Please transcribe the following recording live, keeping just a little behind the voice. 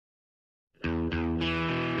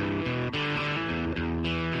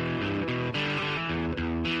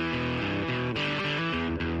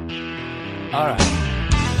All right.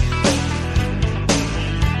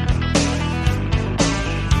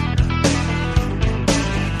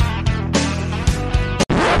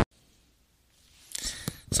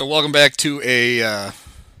 So welcome back to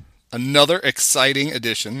another exciting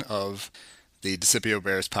edition of the DeCipio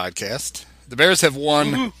Bears podcast. The Bears have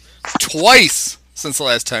won twice since the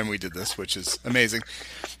last time we did this, which is amazing.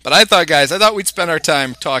 But I thought we'd spend our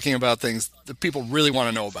time talking about things that people really want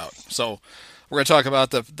to know about. So we're going to talk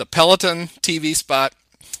about the Peloton TV spot,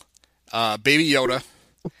 Baby Yoda,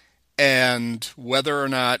 and whether or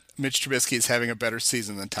not Mitch Trubisky is having a better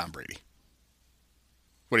season than Tom Brady.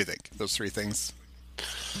 What do you think? Those three things?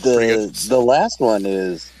 The last one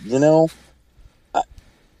is, I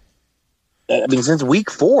mean, since week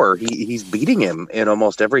 4, he's beating him in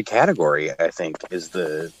almost every category. I think was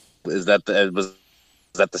that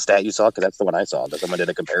the stat you saw? Because that's the one I saw. That someone did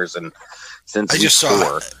a comparison since week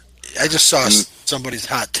 4. I just saw somebody's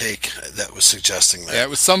hot take that was suggesting that. Yeah, it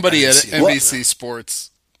was somebody at NBC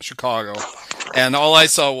Sports Chicago, and all I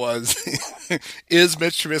saw was, is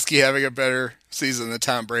Mitch Trubisky having a better season than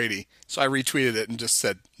Tom Brady? So I retweeted it and just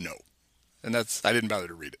said no, and I didn't bother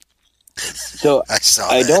to read it. So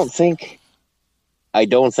I don't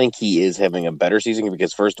think he is having a better season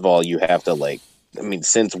because, first of all, you have to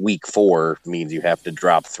since week 4 means you have to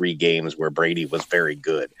drop 3 games where Brady was very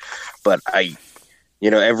good. But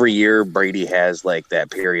every year Brady has that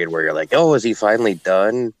period where you're like, oh, is he finally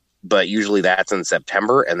done? But usually that's in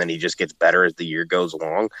September, and then he just gets better as the year goes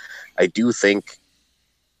along. I do think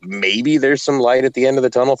maybe there's some light at the end of the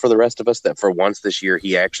tunnel for the rest of us that for once this year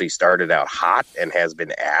he actually started out hot and has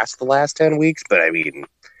been ass the last 10 weeks. But I mean,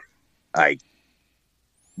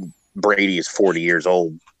 Brady is 40 years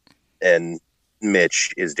old and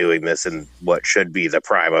Mitch is doing this in what should be the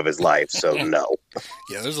prime of his life. So no.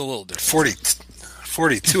 Yeah, there's a little difference.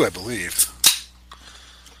 42, I believe.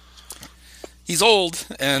 He's old,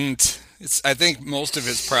 and I think most of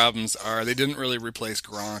his problems are they didn't really replace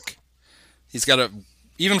Gronk. He's got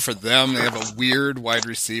even for them, they have a weird wide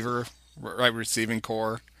receiving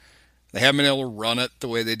core. They haven't been able to run it the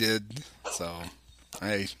way they did. So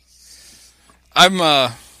I'm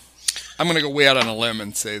going to go way out on a limb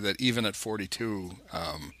and say that even at 42,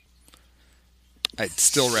 I'd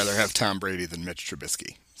still rather have Tom Brady than Mitch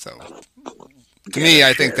Trubisky. So to me,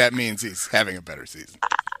 I think that means he's having a better season.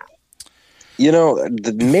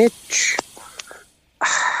 The Mitch,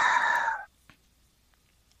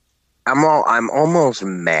 I'm almost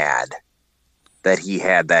mad that he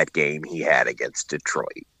had that game he had against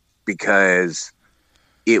Detroit because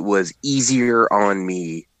it was easier on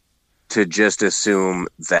me to just assume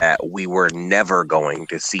that we were never going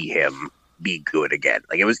to see him be good again.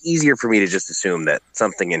 It was easier for me to just assume that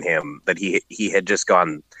something in him, that he had just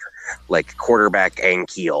gone quarterback and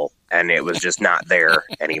keel, and it was just not there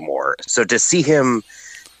anymore. So to see him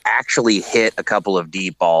actually hit a couple of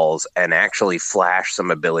deep balls and actually flash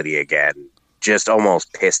some ability again just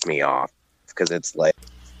almost pissed me off because it's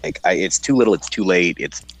it's too little, it's too late.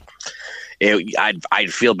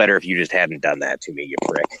 I'd feel better if you just hadn't done that to me, you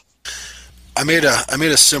prick. I made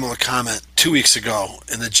a similar comment 2 weeks ago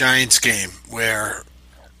in the Giants game where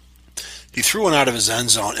he threw one out of his end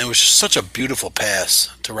zone. It was just such a beautiful pass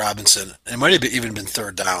to Robinson. It might have even been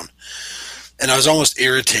third down. And I was almost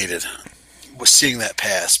irritated with seeing that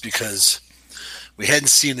pass because we hadn't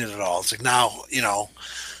seen it at all. It's now,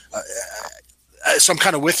 so I'm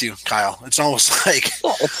kind of with you, Kyle. It's almost like,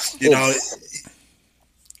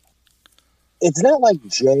 It's not like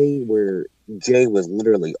Jay where Jay was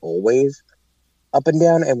literally always up and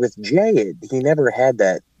down, and with Jay, he never had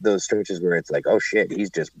those stretches where it's like, oh shit, he's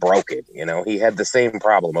just broken. He had the same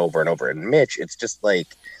problem over and over. And Mitch, it's just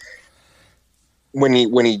when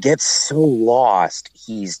he gets so lost,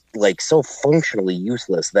 he's so functionally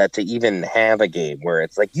useless that to even have a game where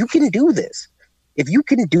it's you can do this. If you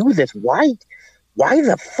can do this, why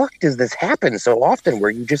the fuck does this happen so often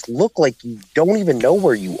where you just look like you don't even know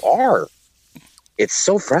where you are? It's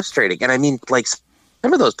so frustrating. And I mean,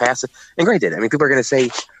 some of those passes, and granted, people are going to say,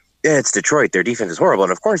 yeah, it's Detroit, their defense is horrible,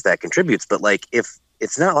 and of course that contributes, but if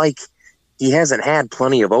it's not like he hasn't had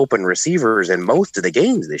plenty of open receivers in most of the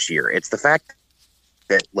games this year. It's the fact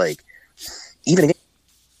that even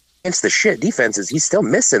against the shit defenses, he's still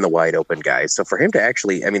missing the wide open guys. So for him to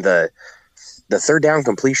actually, the third down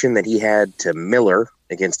completion that he had to Miller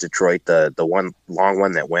against Detroit, the one long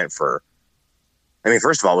one that went for,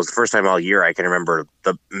 first of all, it was the first time all year I can remember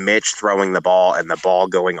the Mitch throwing the ball and the ball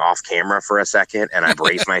going off camera for a second, and I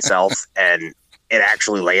braced myself, and it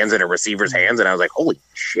actually lands in a receiver's hands, and I was like, holy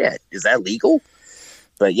shit, is that legal?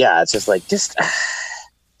 But yeah, it's just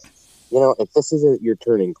if this isn't your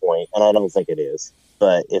turning point, and I don't think it is,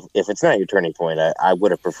 But if it's not your turning point, I would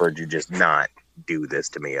have preferred you just not do this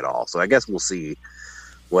to me at all. So I guess we'll see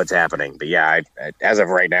what's happening. But yeah, as of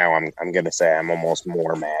right now, I'm gonna say I'm almost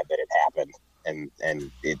more mad that it happened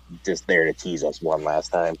and it just there to tease us one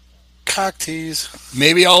last time. Cock tease.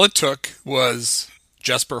 Maybe all it took was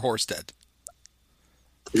Jesper Horsted.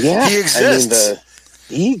 Yeah, He exists.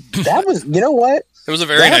 I mean, that was, you know what? It was a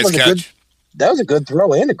very nice catch. That was a good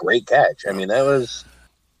throw and a great catch. I mean, that was,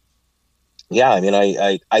 yeah. I mean,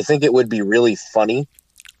 I think it would be really funny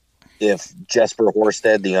if Jesper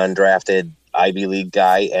Horsted, the undrafted Ivy League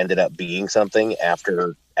guy, ended up being something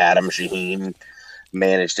after Adam Shaheen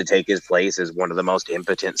managed to take his place as one of the most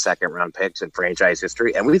impotent second-round picks in franchise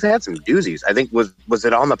history. And we've had some doozies. I think, was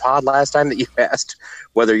it on the pod last time that you asked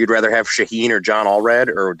whether you'd rather have Shaheen or John Allred,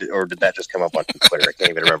 or did that just come up on Twitter? I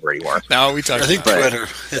can't even remember anymore. No, we talked. I think about Twitter.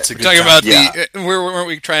 It's a good talking time. about weren't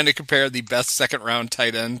we trying to compare the best second-round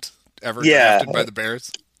tight end ever drafted by the Bears?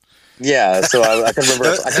 Yeah, so I can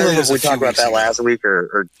remember. I can't remember if we talked about that ago. last week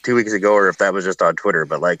or 2 weeks ago, or if that was just on Twitter.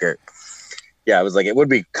 But like it. Yeah, I was like, it would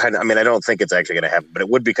be kind of, I mean, I don't think it's actually going to happen, but it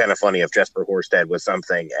would be kind of funny if Jesper Horsted was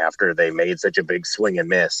something after they made such a big swing and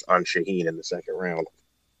miss on Shaheen in the second round.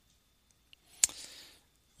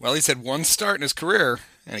 Well, he's had one start in his career,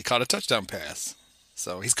 and he caught a touchdown pass.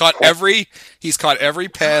 So he's caught every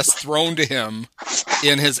pass thrown to him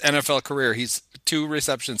in his NFL career. He's 2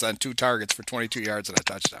 receptions on 2 targets for 22 yards and a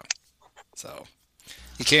touchdown. So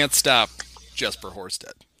he can't stop Jesper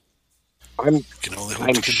Horsted. I'm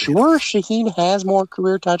sure Shaheen has more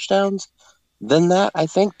career touchdowns than that, I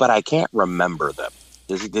think, but I can't remember them.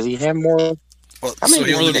 Does he have more? Well, How many so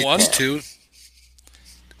he more only than one? needs 2.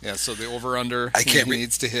 Yeah, so the over-under he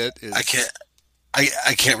needs to hit is...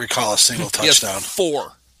 I can't recall a single touchdown. He has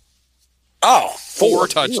 4. Oh, 4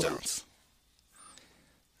 touchdowns.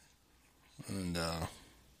 And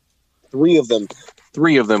 3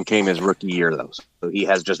 of them came his rookie year, though. So he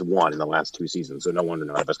has just 1 in the last 2 seasons. So no wonder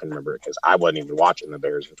none of us can remember it, because I wasn't even watching the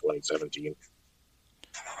Bears in 2017.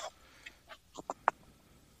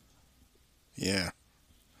 yeah.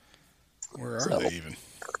 Where are they even?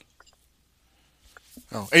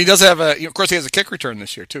 Oh, and he does have of course, he has a kick return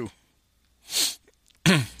this year, too.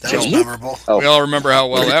 That was memorable. Oh. We all remember how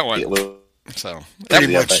well that went. So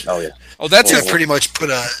Pretty much. that's his pretty much put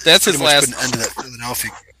a. That's his last. Put an end to that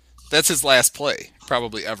Philadelphia. That's his last play,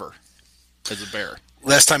 probably ever, as a Bear.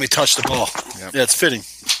 Last time he touched the ball. Yep. Yeah, it's fitting.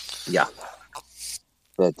 Yeah.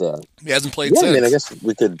 But he hasn't played yeah, since. I mean, I guess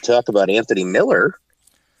we could talk about Anthony Miller.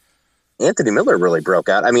 Anthony Miller really broke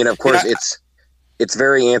out. I mean, of course, it's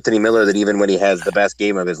very Anthony Miller that even when he has the best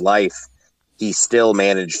game of his life, he still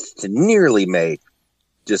managed to nearly make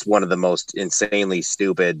just one of the most insanely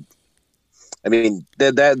stupid. I mean,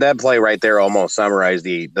 that play right there almost summarized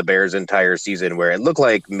the Bears' entire season, where it looked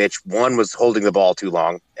like Mitch, one, was holding the ball too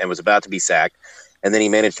long and was about to be sacked, and then he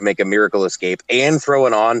managed to make a miracle escape and throw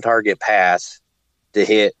an on-target pass to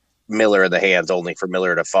hit Miller in the hands, only for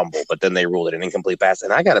Miller to fumble. But then they ruled it an incomplete pass,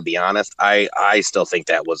 and I got to be honest, I still think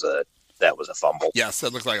that was a fumble. Yes,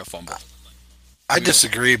 that looked like a fumble. I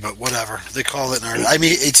disagree, but whatever. They call it. I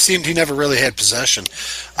mean, it seemed he never really had possession.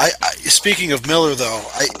 Speaking of Miller, though,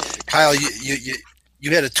 Kyle,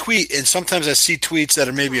 you had a tweet, and sometimes I see tweets that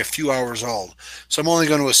are maybe a few hours old. So I'm only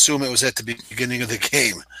going to assume it was at the beginning of the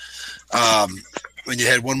game when you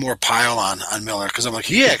had one more pile on Miller, because I'm like,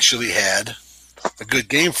 he actually had a good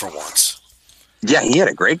game for once. Yeah, he had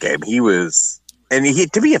a great game. He was, and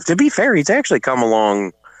to be fair, he's actually come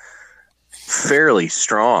along fairly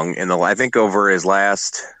strong in I think over the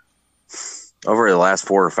last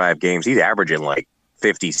 4 or 5 games, he's averaging like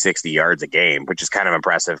 50, 60 yards a game, which is kind of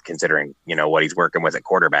impressive considering, what he's working with at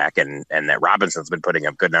quarterback, and that Robinson's been putting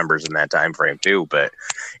up good numbers in that time frame too. But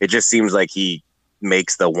it just seems like he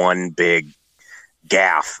makes the one big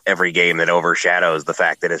gaffe every game that overshadows the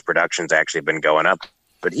fact that his production's actually been going up.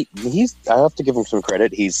 But he's I have to give him some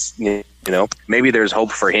credit. He's, maybe there's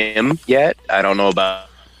hope for him yet. I don't know about,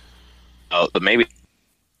 but maybe.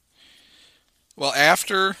 Well,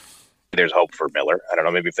 after there's hope for Miller. I don't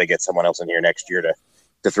know. Maybe if they get someone else in here next year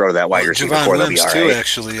to throw to that wide receiver Javon core, they'll be Wims all too. right.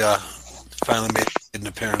 Actually, finally made an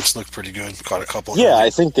appearance. Looked pretty good. Caught a couple. Yeah,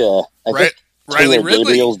 I think. Riley Ridley.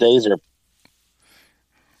 Gabriel's days are.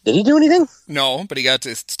 Did he do anything? No, but he got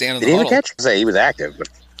to stand in Did the he huddle. catch? Say he was active, but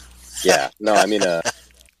yeah. No, I mean,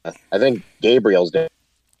 I think Gabriel's days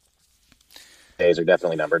are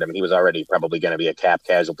definitely numbered. I mean, he was already probably going to be a cap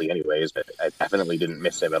casualty anyways, but I definitely didn't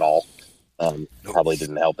miss him at all. Nope. Probably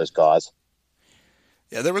didn't help his cause.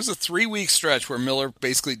 Yeah, there was a 3-week stretch where Miller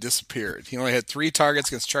basically disappeared. He only had 3 targets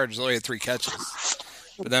against Chargers, only had 3 catches.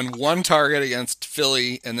 but then 1 target against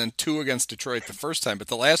Philly and then 2 against Detroit the first time. But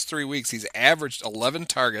the last 3 weeks, he's averaged 11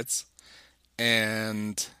 targets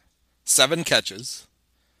and 7 catches.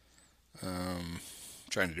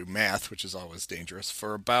 Trying to do math, which is always dangerous,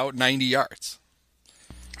 for about 90 yards.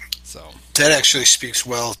 So that actually speaks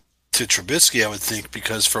well to Trubisky, I would think,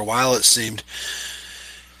 because for a while it seemed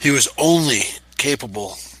he was only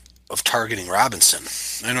capable of targeting Robinson.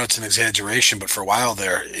 I know it's an exaggeration, but for a while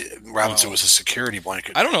there, Robinson was a security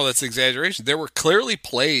blanket. I don't know that's an exaggeration. There were clearly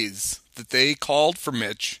plays that they called for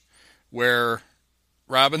Mitch where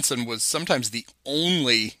Robinson was sometimes the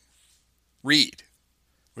only read,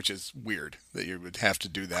 which is weird that you would have to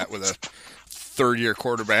do that with a third-year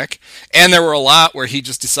quarterback. And there were a lot where he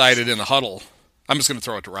just decided in the huddle, I'm just going to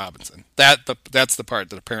throw it to Robinson. That's the part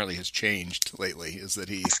that apparently has changed lately, is that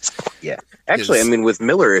he... Yeah. Actually, I mean, with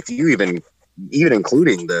Miller, if you even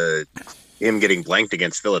including him getting blanked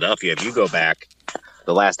against Philadelphia, if you go back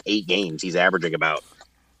the last 8 games, he's averaging about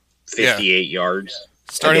 58 yards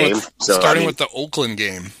starting a game. With the Oakland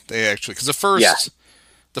game, they actually... Because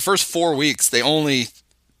the first 4 weeks, they only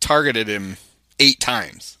targeted him 8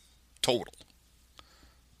 times total.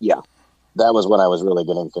 Yeah, that was when I was really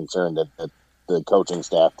getting concerned that the coaching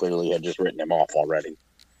staff clearly had just written him off already.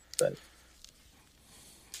 But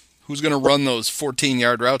who's going to run those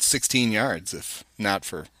 14-yard routes 16 yards if not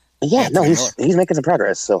for? Yeah, Anthony Miller? He's making some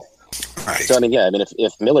progress. So, right. So I mean,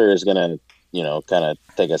 if Miller is going to kind of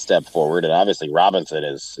take a step forward, and obviously Robinson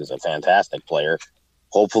is a fantastic player.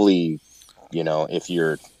 Hopefully,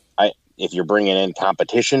 if you're bringing in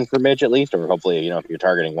competition for Mitch at least, or hopefully, if you're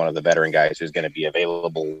targeting one of the veteran guys who's going to be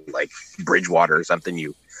available, like Bridgewater or something,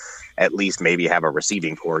 you at least maybe have a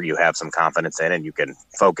receiving core you have some confidence in, and you can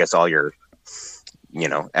focus all your,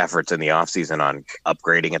 efforts in the offseason on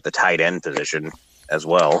upgrading at the tight end position as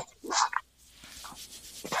well.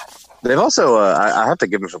 They've also, I have to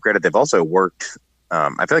give them some credit. They've also worked,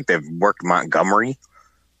 I feel like they've worked Montgomery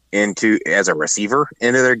as a receiver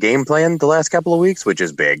into their game plan the last couple of weeks, which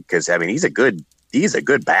is big because I mean he's a good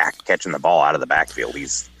back catching the ball out of the backfield.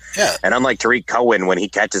 And unlike Tariq Cohen, when he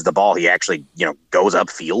catches the ball, he actually goes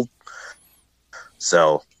upfield.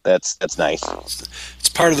 So that's nice. It's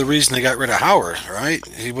part of the reason they got rid of Howard, right?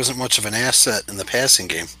 He wasn't much of an asset in the passing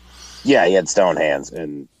game. Yeah, he had stone hands,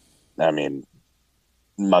 and I mean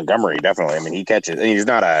Montgomery definitely. I mean he catches. And he's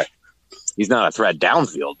not a threat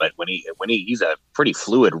downfield, but when he's a pretty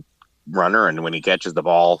fluid runner, and when he catches the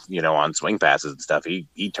ball, on swing passes and stuff,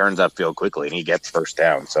 he turns upfield quickly and he gets first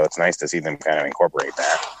down. So it's nice to see them kind of incorporate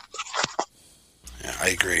that. Yeah, I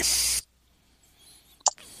agree.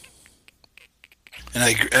 And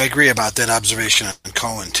I agree about that observation on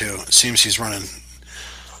Cohen too. It seems he's running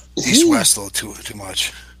east-west a little too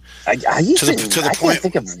much. I can't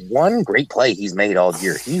think of one great play he's made all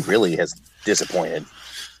year. He really has disappointed.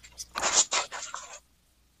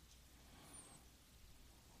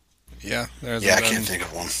 Yeah, I can't think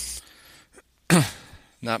of one.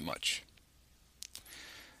 Not much.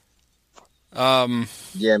 I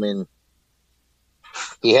mean,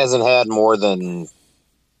 he hasn't had more than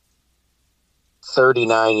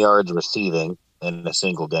 39 yards receiving in a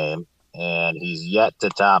single game, and he's yet to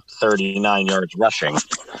top 39 yards rushing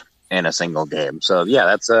in a single game. So yeah,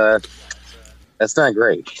 that's not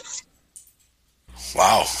great.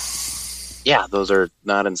 Wow. Yeah, those are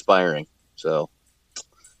not inspiring. So,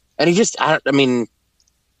 and he just, I mean,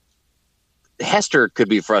 Hester could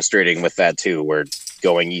be frustrating with that too, where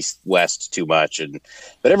going east-west too much,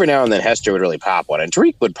 but every now and then Hester would really pop one, and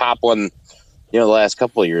Tariq would pop one, the last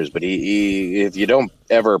couple of years. But he if you don't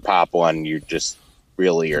ever pop one, you just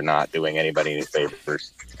really are not doing anybody any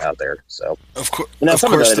favors out there. So, of course, I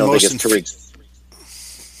don't think it's Tariq's.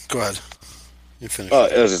 Go ahead. You finish. I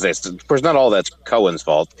was going to say, of course, not all that's Cohen's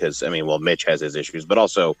fault because, Mitch has his issues, but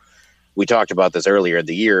also we talked about this earlier in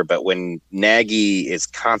the year, but when Nagy is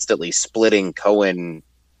constantly splitting Cohen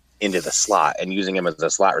into the slot and using him as a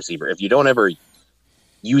slot receiver, if you don't ever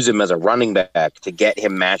use him as a running back to get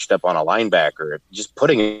him matched up on a linebacker, just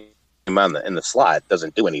putting him in the slot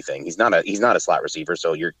doesn't do anything. He's not a slot receiver,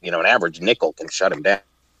 so an average nickel can shut him down.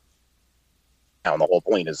 Now, the whole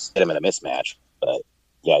point is get him in a mismatch, but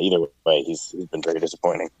yeah, either way, he's been very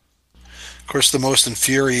disappointing. Of course, the most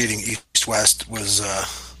infuriating East-West was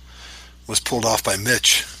pulled off by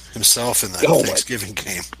Mitch himself in the Thanksgiving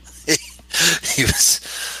game.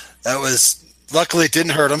 Luckily it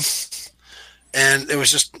didn't hurt him, and it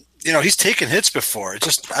was just he's taken hits before. It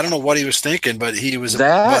just I don't know what he was thinking, but he was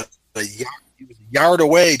a yard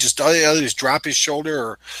away. Just all he had to do was drop his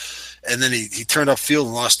shoulder, and then he turned upfield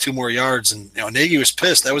and lost 2 more yards. And Nagy was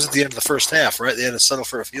pissed. That was at the end of the first half, right? They had to settle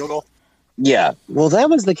for a field goal. Yeah, well, that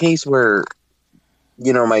was the case where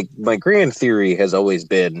my grand theory has always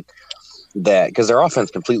been that because their offense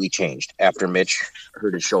completely changed after Mitch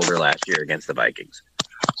hurt his shoulder last year against the Vikings.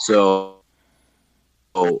 So,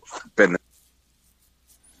 but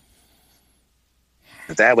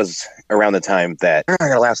that was around the time that you're not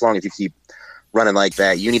going to last long if you keep running like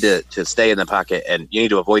that. You need to stay in the pocket and you need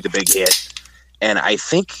to avoid the big hit. And I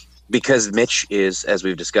think because Mitch is, as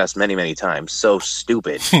we've discussed many, many times, so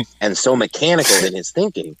stupid and so mechanical in his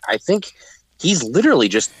thinking, I think he's literally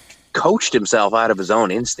just coached himself out of his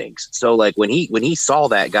own instincts. So like when he saw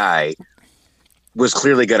that guy was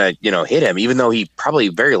clearly going to, hit him, even though he probably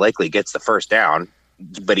very likely gets the first down,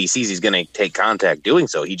 but he sees he's going to take contact doing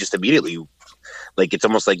so, he just immediately, like, it's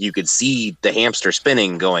almost like you could see the hamster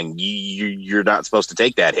spinning going, you're not supposed to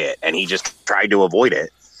take that hit. And he just tried to avoid it.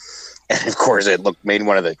 And of course it looked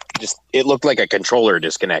like a controller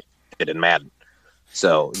disconnected in Madden.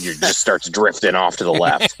 So you just starts drifting off to the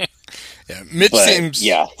left. Yeah, Mitch seems.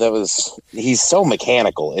 Yeah, he's so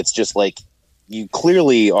mechanical. It's just like you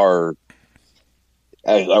clearly are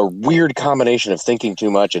a weird combination of thinking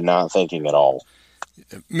too much and not thinking at all.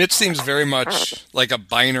 Mitch seems very much like a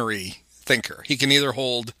binary thinker. He can either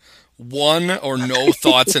hold one or no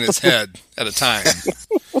thoughts in his head at a time.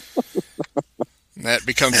 And that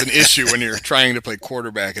becomes an issue when you're trying to play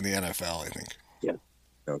quarterback in the NFL, I think. Yeah.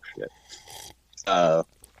 Oh, shit. I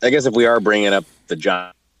guess if we are bringing up the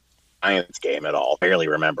Giants game at all, I barely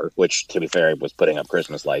remember, which, to be fair, I was putting up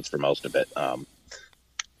Christmas lights for most of it.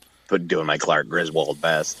 Doing my Clark Griswold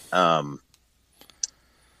best.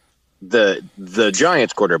 The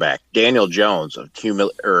Giants quarterback, Daniel Jones,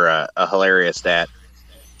 a hilarious stat.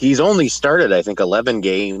 He's only started, I think, 11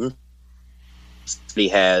 games. He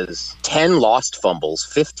has 10 lost fumbles,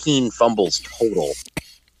 15 fumbles total.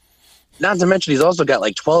 Not to mention, he's also got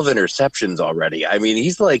like 12 interceptions already. I mean,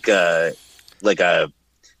 he's like a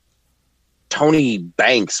Tony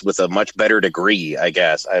Banks with a much better degree, I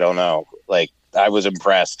guess. I don't know. Like, I was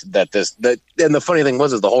impressed and the funny thing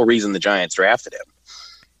was the whole reason the Giants drafted him.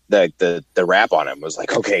 The rap on him was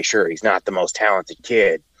like, okay, sure, he's not the most talented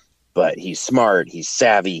kid, but he's smart, he's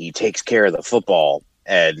savvy, he takes care of the football.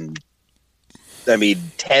 And I mean,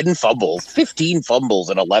 10 fumbles, 15 fumbles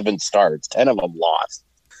and 11 starts, 10 of them lost.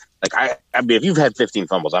 Like, I mean, if you've had 15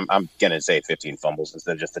 fumbles, I'm going to say 15 fumbles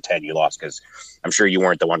instead of just the 10 you lost, because I'm sure you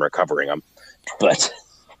weren't the one recovering them. But,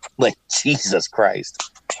 like, Jesus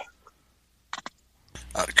Christ.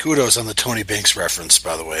 Kudos on the Tony Banks reference,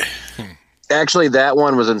 by the way. Actually, that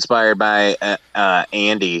one was inspired by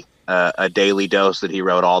Andy, a daily dose that he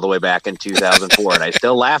wrote all the way back in 2004, and I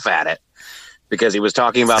still laugh at it because he was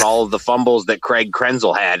talking about all of the fumbles that Craig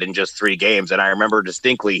Krenzel had in just 3 games, and I remember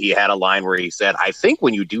distinctly he had a line where he said, I think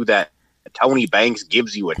when you do that, Tony Banks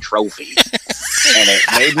gives you a trophy. And it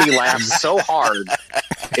made me laugh so hard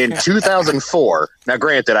in 2004. Now,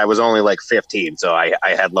 granted, I was only like 15, so I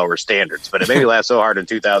had lower standards, but it made me laugh so hard in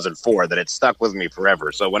 2004 that it stuck with me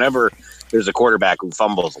forever. So whenever there's a quarterback who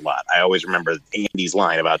fumbles a lot, I always remember Andy's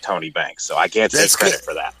line about Tony Banks. So I can't take credit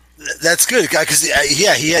for that. That's good, because he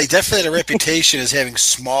definitely had a reputation as having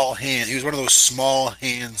small hands. He was one of those small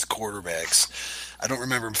hands quarterbacks. I don't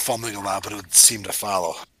remember him fumbling a lot, but it would seem to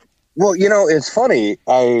follow. Well, it's funny.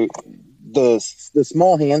 The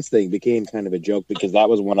small hands thing became kind of a joke because that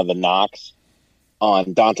was one of the knocks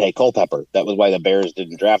on Dante Culpepper. That was why the Bears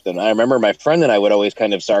didn't draft him. I remember my friend and I would always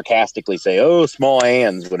kind of sarcastically say, "Oh, small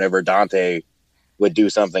hands," whenever Dante would do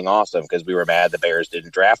something awesome because we were mad the Bears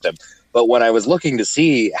didn't draft him. But when I was looking to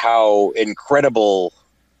see how incredible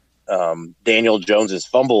Daniel Jones's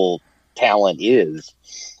fumble talent is,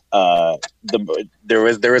 there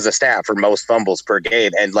was a stat for most fumbles per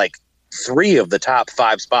game, and like 3 of the top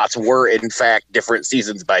 5 spots were in fact different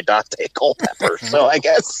seasons by Dante Culpepper. So I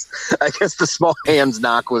guess the small hands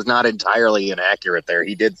knock was not entirely inaccurate there.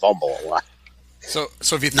 He did fumble a lot. So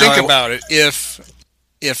if you think about it,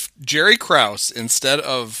 if Jerry Krause, instead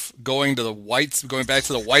of going back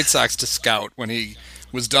to the White Sox to scout when he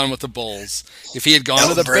was done with the Bulls, if he had gone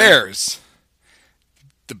to the Bears,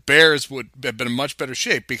 the Bears would have been in much better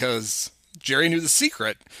shape because Jerry knew the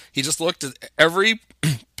secret. He just looked at every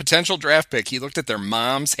potential draft pick. He looked at their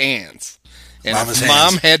mom's hands. And if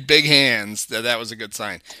mom had big hands, that was a good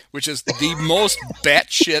sign, which is the most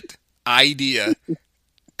batshit idea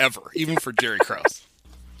ever, even for Jerry Krause.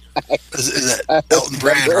 Is that Elton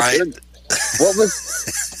Brand, right? What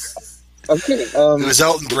was... Okay. It was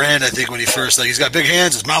Elton Brand, I think, when he first... he's got big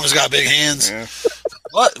hands. His mama's got big hands. Yeah.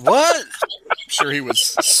 What? I'm sure he was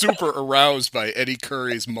super aroused by Eddie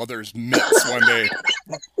Curry's mother's mitts one day.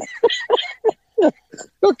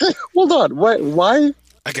 Okay, hold on. Why?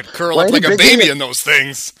 I could curl up like a baby in those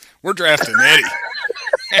things. We're drafting Eddie.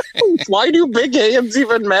 Why do big hands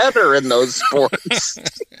even matter in those sports?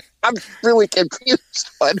 I'm really confused.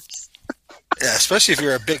 But Yeah, especially if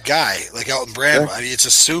you're a big guy like Elton Brand. I mean, it's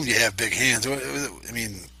assumed you have big hands. I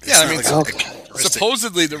mean,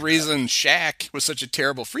 supposedly the reason Shaq was such a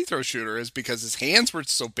terrible free throw shooter is because his hands were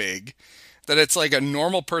so big that it's like a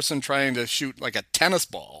normal person trying to shoot like a tennis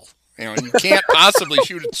ball. You know, you can't possibly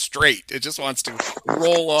shoot it straight. It just wants to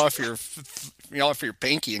roll off your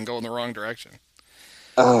pinky and go in the wrong direction.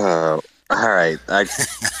 all right.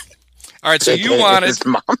 All right, so you wanted... His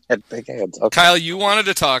mom had big hands. Okay. Kyle, you wanted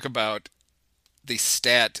to talk about the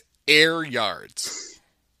stat air yards.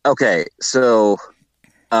 Okay, so,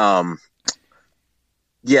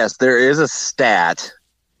 yes, there is a stat.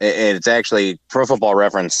 It's actually Pro Football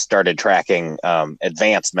Reference started tracking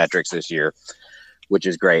advanced metrics this year, which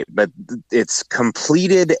is great. But it's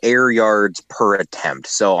completed air yards per attempt.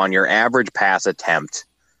 So on your average pass attempt,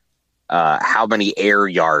 how many air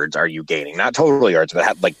yards are you gaining? Not total yards,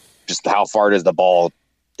 but just how far does the ball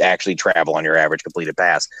actually travel on your average completed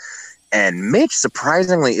pass? And Mitch,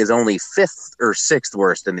 surprisingly, is only 5th or 6th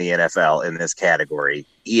worst in the NFL in this category.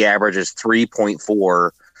 He averages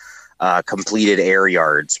 3.4 completed air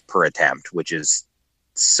yards per attempt, which is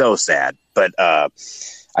so sad. But I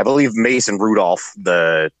believe Mason Rudolph,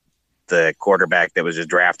 the quarterback that was just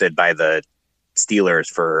drafted by the Steelers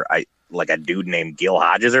for a dude named Gil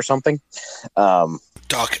Hodges or something.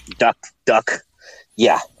 Duck.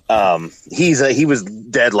 Yeah. He was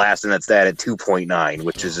dead last in that stat at 2.9,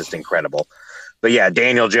 which is just incredible. But yeah,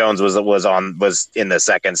 Daniel Jones was in the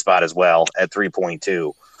second spot as well at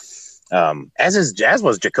 3.2. As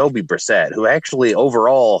was Jacoby Brissett, who actually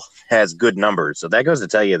overall has good numbers. So that goes to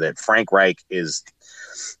tell you that Frank Reich is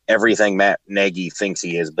everything Matt Nagy thinks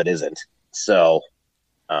he is, but isn't. So,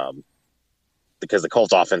 because the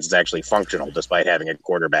Colts offense is actually functional despite having a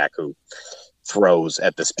quarterback who throws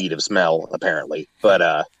at the speed of smell, apparently.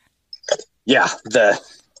 But yeah, the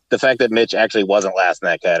fact that Mitch actually wasn't last in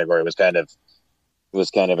that category was kind of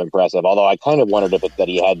impressive. Although I kind of wondered if that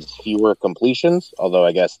he had fewer completions. Although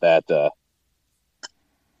I guess that, I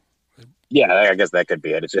guess that could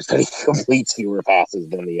be it. It's just that he completes fewer passes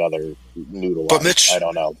than the other noodle. But Mitch, I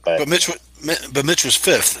don't know. But Mitch was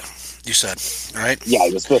 5th. You said, right? Yeah,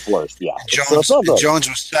 he was 5th worst. Yeah, Jones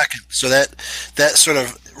was 2nd. So that sort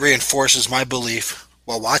of reinforces my belief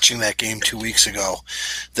while watching that game 2 weeks ago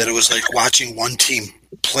that it was like watching one team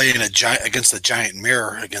play against a giant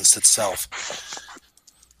mirror against itself.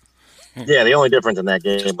 Yeah, the only difference in that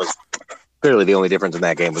game was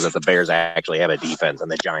that the Bears actually have a defense and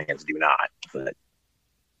the Giants do not. But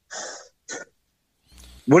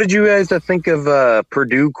what did you guys think of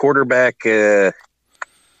Purdue quarterback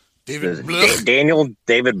David Blum?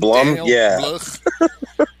 David Blum? Yeah.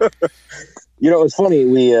 You know, it's funny.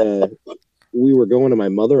 We were going to my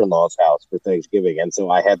mother-in-law's house for Thanksgiving, and so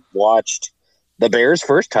I had watched the Bears'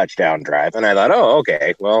 first touchdown drive, and I thought, oh,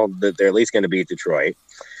 okay, well, they're at least going to beat Detroit.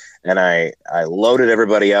 And I loaded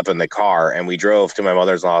everybody up in the car, and we drove to my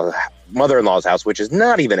mother-in-law's house, which is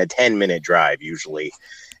not even a 10-minute drive usually.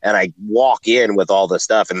 And I walk in with all the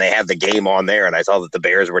stuff, and they had the game on there, and I saw that the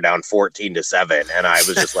Bears were down 14-7, and I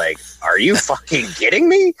was just like, "Are you fucking kidding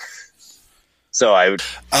me?" So I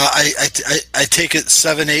take it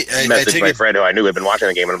 7-8. I messaged my friend who I knew had been watching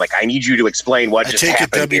the game, and I'm like, I need you to explain what just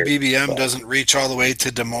happened. I take it WBBM doesn't reach all the way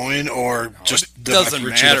to Des Moines, or just doesn't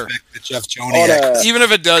matter. That Jeff Joniak. Even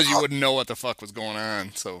if it does, you wouldn't know what the fuck was going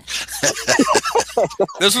on. So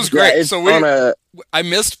this was great. Yeah, so I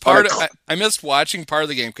missed I missed watching part of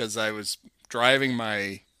the game because I was driving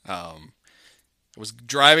to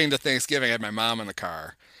Thanksgiving. I had my mom in the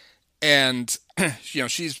car, and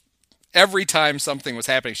she's. Every time something was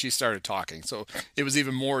happening, she started talking. So it was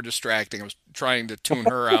even more distracting. I was trying to tune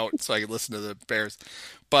her out so I could listen to the Bears.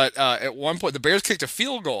 But at one point, the Bears kicked a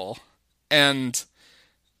field goal, and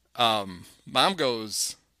Mom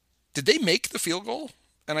goes, "Did they make the field goal?"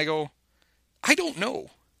 And I go, "I don't know."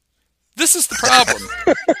 This is the problem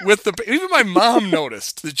with even my mom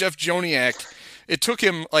noticed that Jeff Joniak. It took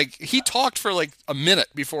him he talked for a minute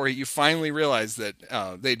before you finally realized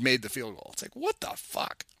that they'd made the field goal. It's like, what the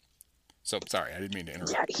fuck? So sorry, I didn't mean to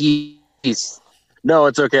interrupt. Yeah, no,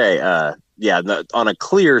 it's okay. On a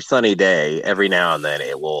clear sunny day, every now and then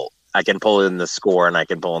I can pull in the score and I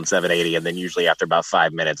can pull in 780, and then usually after about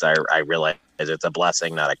 5 minutes, I realize it's a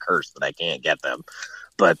blessing, not a curse, that I can't get them.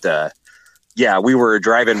 But we were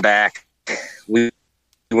driving back. We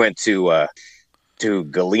went to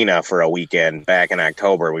Galena for a weekend back in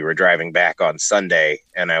October. We were driving back on Sunday,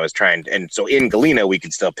 and I was so in Galena we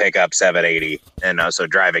could still pick up 780, and so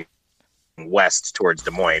driving west towards Des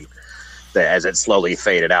Moines as it slowly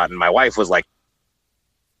faded out, and my wife was like,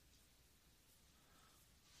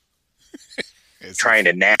 trying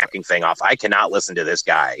to napping thing off. I cannot listen to this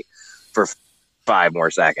guy for 5 more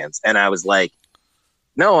seconds. And I was like,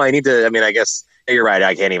 no, I need to. I mean, I guess you're right.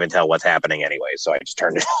 I can't even tell what's happening anyway. So I just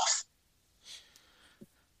turned it off.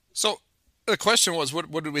 So the question was,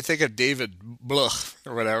 what did we think of David Blah,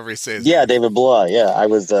 or whatever he says? Yeah, David Blah. Yeah, I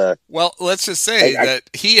was. Well, let's just say that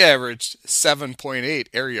he averaged 7.8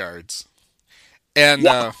 air yards, and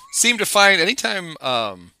seemed to find anytime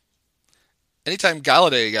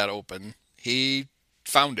Galladay got open, he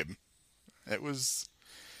found him. It was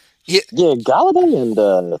Galladay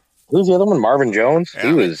and who's the other one? Marvin Jones.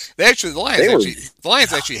 Yeah, the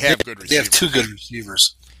Lions actually have good receivers. They have 2 good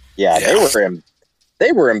receivers. Yeah,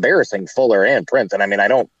 they were embarrassing Fuller and Prince, and I mean I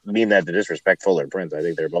don't mean that to disrespect Fuller and Prince. I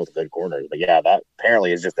think they're both good corners, but yeah, that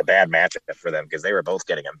apparently is just a bad matchup for them because they were both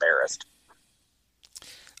getting embarrassed.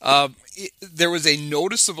 There was a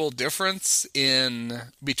noticeable difference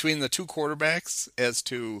between the 2 quarterbacks as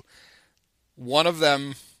to one of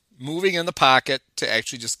them moving in the pocket to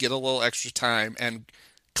actually just get a little extra time and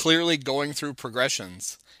clearly going through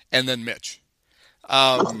progressions, and then Mitch.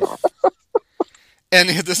 And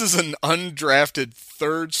this is an undrafted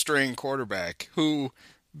 3rd-string quarterback who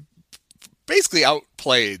basically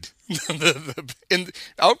outplayed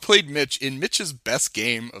Mitch in Mitch's best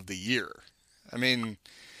game of the year. I mean,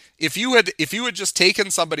 if you had just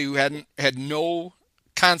taken somebody who had no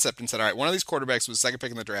concept and said, all right, one of these quarterbacks was 2nd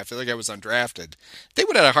pick in the draft, the other guy was undrafted, they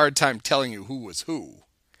would have had a hard time telling you who was who.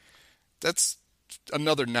 That's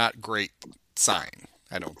another not great sign,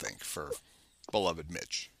 I don't think, for beloved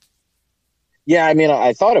Mitch. Yeah, I mean,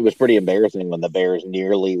 I thought it was pretty embarrassing when the Bears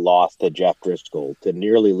nearly lost to Jeff Driscoll, to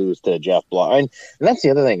nearly lose to Jeff Blah. And that's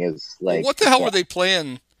the other thing is, like... What the hell were they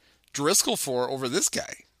playing Driscoll for over this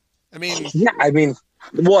guy? I mean... Yeah, I mean...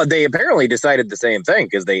 Well, they apparently decided the same thing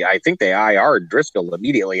because I think they IR'd Driscoll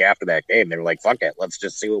immediately after that game. They were like, fuck it, let's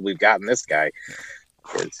just see what we've got in this guy.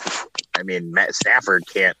 I mean, Matt Stafford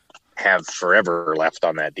can't have forever left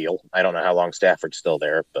on that deal. I don't know how long Stafford's still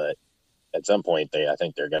there, but at some point, I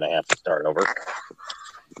think they're going to have to start over.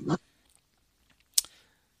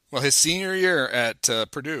 Well, his senior year at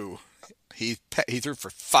Purdue, he threw for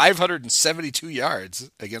 572 yards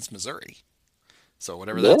against Missouri. So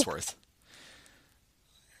whatever that's worth.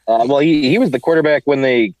 Well, he was the quarterback when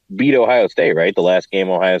they beat Ohio State, right? The last game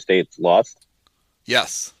Ohio State's lost.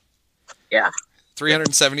 Yes. Yeah.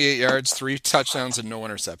 378 yards, 3 touchdowns, and no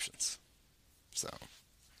interceptions. So.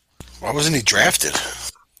 Why wasn't he drafted?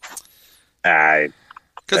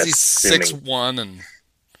 Because he's 6'1", and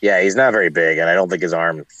yeah, he's not very big, and I don't think his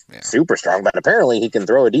arm's super strong. But apparently, he can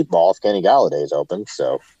throw a deep ball if Kenny Galladay's open.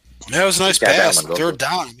 So yeah, it was a nice pass. 3rd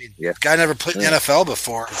down. I mean, guy never played in the NFL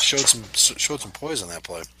before. Showed some poise on that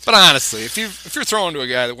play. But honestly, if you're throwing to a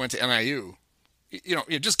guy that went to NIU,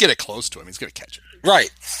 you just get it close to him. He's going to catch it. Right.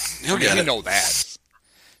 He'll get it. You know that.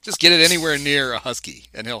 Just get it anywhere near a Husky,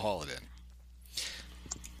 and he'll haul it in.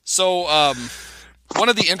 So, one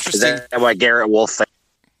of the interesting... Is that why Garrett Wolf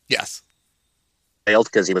Yes. failed?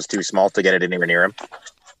 Because he was too small to get it anywhere near him?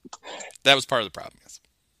 That was part of the problem, yes.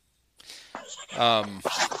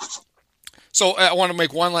 So I want to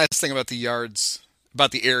make one last thing about the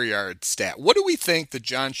air yard stat. What do we think the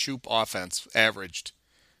John Shoop offense averaged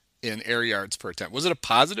in air yards per attempt? Was it a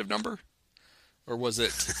positive number? Or was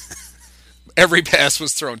it every pass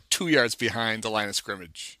was thrown 2 yards behind the line of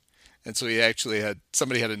scrimmage? And so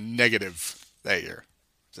somebody had a negative that year.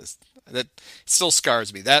 That still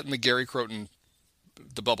scars me. That and the Gary Croton,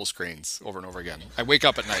 the bubble screens over and over again. I wake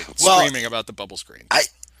up at night screaming about the bubble screen.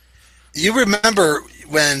 You remember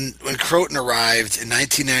when Croton arrived in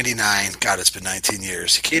 1999? God, it's been 19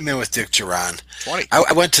 years. He came in with Dick Duran. 20.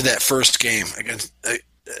 I went to that first game against.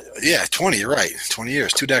 20. You're right. 20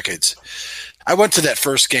 years, 2 decades. I went to that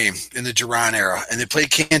first game in the Duran era, and they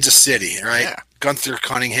played Kansas City. Right, yeah. Gunther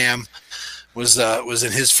Cunningham was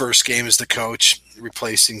in his first game as the coach,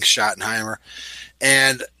 replacing Schottenheimer,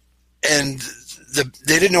 and they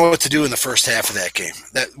didn't know what to do in the first half of that game.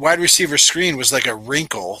 That wide receiver screen was like a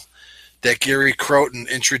wrinkle that Gary Croton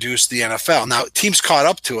introduced the NFL. Now, teams caught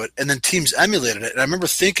up to it, and then teams emulated it. And I remember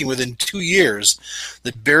thinking within 2 years,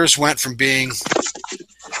 the Bears went from being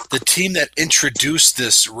the team that introduced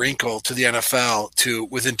this wrinkle to the NFL to,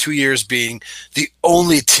 within 2 years, being the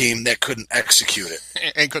only team that couldn't execute it.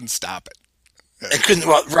 And couldn't stop it. It couldn't,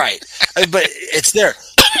 well, right. But it's there.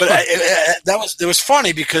 But it was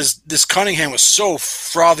funny because this Cunningham was so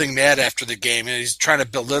frothing mad after the game, and he's trying to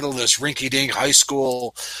belittle this rinky-dink high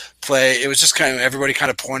school play. It was just kind of everybody kind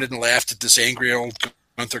of pointed and laughed at this angry old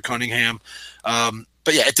Gunther Cunningham.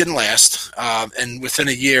 But yeah, it didn't last. And within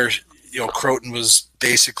a year, Croton was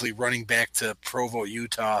basically running back to Provo,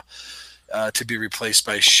 Utah, to be replaced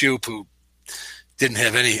by Shoop, who didn't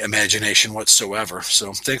have any imagination whatsoever.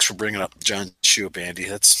 So thanks for bringing up John Shoop, Andy.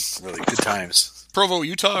 That's really good times. Provo,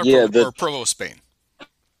 Utah, or Provo, Spain?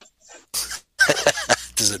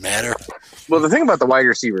 Does it matter? Well, the thing about the wide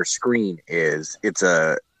receiver screen is it's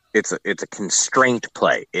a constraint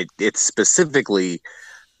play. It's specifically,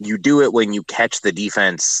 you do it when you catch the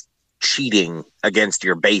defense cheating against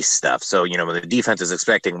your base stuff. So, when the defense is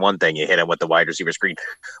expecting one thing, you hit it with the wide receiver screen.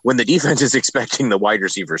 When the defense is expecting the wide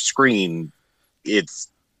receiver screen, it's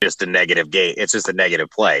just a negative game. It's just a negative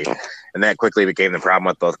play. And that quickly became the problem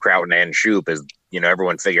with both Crowton and Shoop is,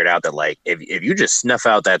 everyone figured out that, like, if you just snuff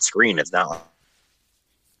out that screen, it's not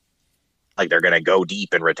like they're going to go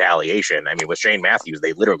deep in retaliation. I mean, with Shane Matthews,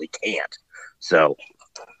 they literally can't. So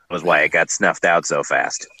that was why it got snuffed out so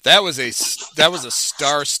fast. That was a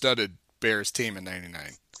star-studded Bears team in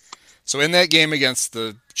 '99. So in that game against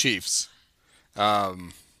the Chiefs,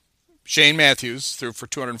 Shane Matthews threw for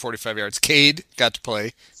 245 yards. Cade got to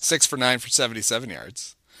play 6 for 9 for 77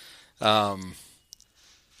 yards.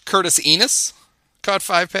 Curtis Enos caught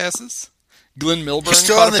 5 passes. Glenn Milburn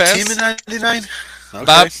still caught on a the pass. team in '99.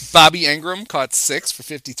 Okay. Bobby Ingram caught 6 for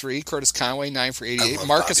 53. Curtis Conway 9 for 88.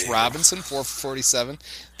 Marcus Bobby Robinson 4 for 47.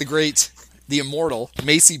 The immortal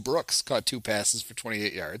Macy Brooks caught 2 passes for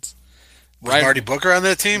 28 yards. Was Marty Booker on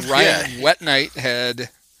that team? Ryan Wetnight had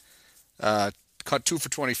caught 2 for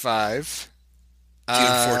 25. He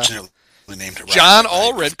unfortunately named it. John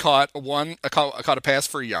Allred caught a pass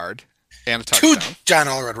for a yard and a touchdown. 2 John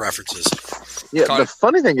Allred references. Yeah, the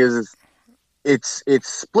funny thing is it's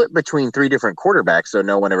split between 3 different quarterbacks, so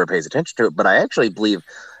no one ever pays attention to it. But I actually believe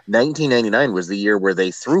 1999 was the year where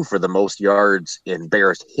they threw for the most yards in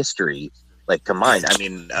Bears history, like combined. I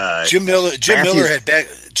mean, Jim Miller had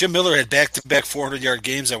back-to-back 400-yard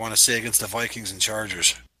games, I want to say, against the Vikings and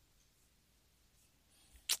Chargers.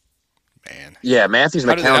 Man, yeah, Matthews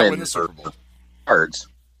how did that win McCown the Super Bowl? yards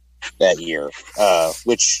that year.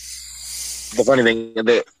 Which the funny thing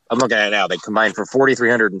that I'm looking at now, they combined for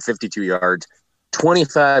 4,352 yards,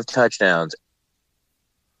 25 touchdowns,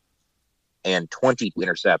 and 20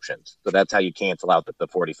 interceptions. So that's how you cancel out the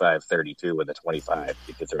 45-32 and the 25,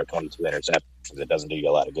 because there are 22 interceptions. It doesn't do you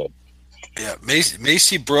a lot of good. Yeah,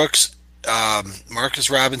 Macy Brooks, Marcus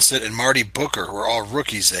Robinson, and Marty Booker were all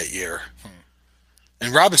rookies that year.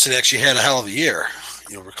 And Robinson actually had a hell of a year,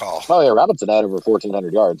 you'll recall. Oh, yeah, Robinson had over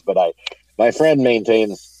 1,400 yards, but my friend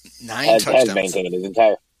maintains, 9 has touchdowns. maintained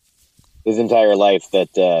his entire life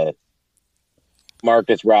that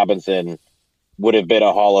Marcus Robinson would have been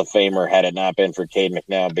a Hall of Famer had it not been for Cade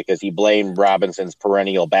McNown, because he blamed Robinson's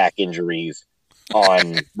perennial back injuries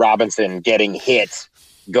on Robinson getting hit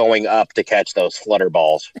going up to catch those flutter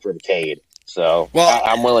balls from Cade. So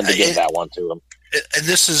I'm willing to give that one to him. And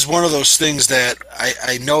this is one of those things that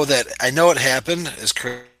I know it happened, as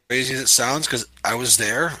crazy as it sounds, because I was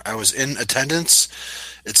there. I was in attendance.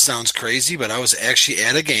 It sounds crazy, but I was actually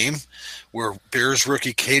at a game where Bears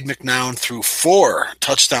rookie Cade McNown threw 4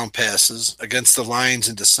 touchdown passes against the Lions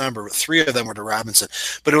in December, but 3 of them were to Robinson.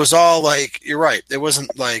 But it was all like, you're right, it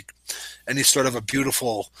wasn't like any sort of a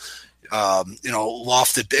beautiful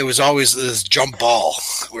lofted. It was always this jump ball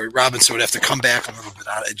where Robinson would have to come back a little bit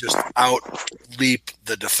out and just out leap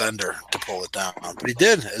the defender to pull it down. But he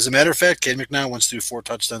did. As a matter of fact, Cade McNown once threw 4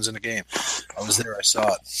 touchdowns in a game. I was there. I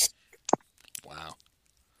saw it. Wow.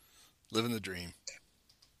 Living the dream.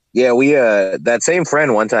 Yeah, we that same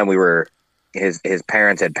friend, one time his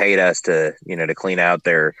parents had paid us to clean out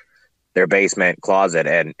their basement closet,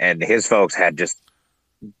 and his folks had just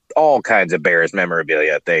all kinds of Bears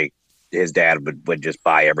memorabilia. His dad would just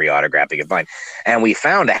buy every autograph he could find. And we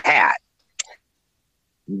found a hat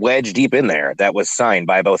wedged deep in there that was signed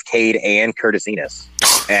by both Cade and Curtis Enos.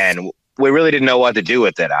 And we really didn't know what to do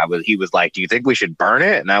with it. He was like, "Do you think we should burn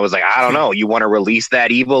it?" And I was like, "I don't know. You want to release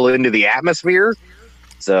that evil into the atmosphere?"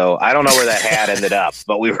 So I don't know where that hat ended up,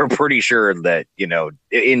 but we were pretty sure that,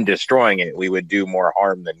 in destroying it, we would do more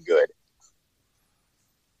harm than good.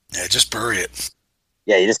 Yeah, just bury it.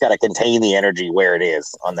 Yeah, you just got to contain the energy where it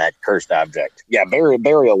is on that cursed object. Yeah,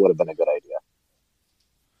 burial would have been a good idea.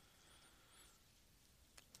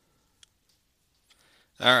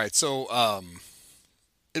 All right, so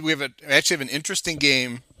we actually have an interesting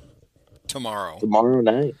game tomorrow. Tomorrow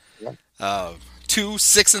night. Yeah. 2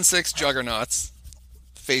 6-6 juggernauts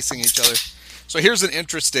facing each other. So here's an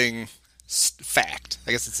interesting fact.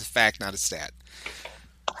 I guess it's a fact, not a stat.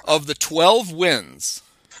 Of the 12 wins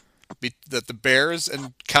that the Bears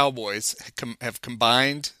and Cowboys have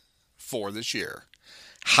combined for this year,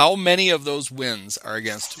 how many of those wins are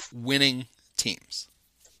against winning teams?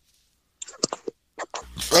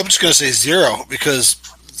 I'm just going to say 0, because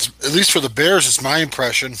at least for the Bears, it's my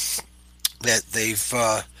impression that they've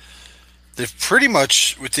pretty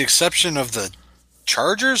much, with the exception of the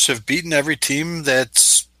Chargers, have beaten every team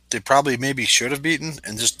that they probably maybe should have beaten,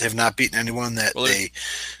 and just have not beaten anyone that they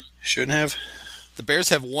shouldn't have. The Bears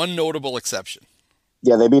have one notable exception.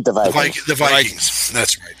 Yeah, they beat the Vikings. The Vikings.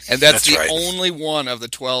 That's right. And that's the only one of the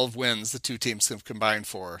 12 wins the two teams have combined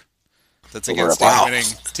for that's against a winning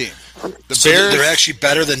team. The Bears, they're actually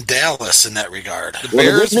better than Dallas in that regard. The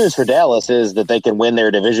good news for Dallas is that they can win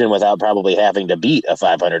their division without probably having to beat a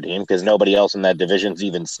 500 team because nobody else in that division's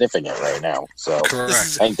even sniffing it right now. So correct. I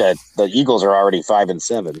think that the Eagles are already 5-7.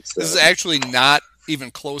 So. This is actually not even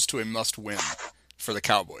close to a must-win for the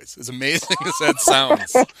Cowboys. As amazing as that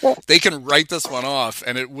sounds, they can write this one off,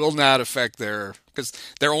 and it will not affect because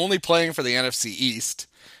they're only playing for the NFC East.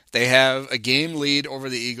 They have a game lead over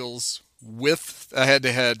the Eagles with a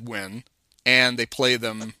head-to-head win, and they play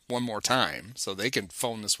them one more time, so they can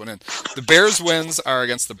phone this one in. The Bears' wins are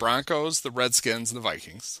against the Broncos, the Redskins, and the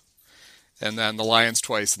Vikings, and then the Lions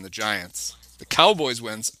twice and the Giants. The Cowboys'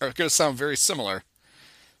 wins are going to sound very similar.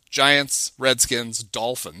 Giants, Redskins,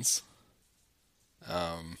 Dolphins,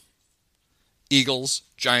 Eagles,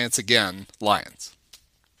 Giants again, Lions.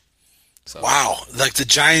 So. Wow, like the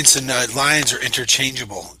Giants and Lions are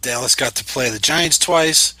interchangeable. Dallas got to play the Giants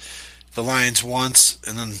twice, the Lions once,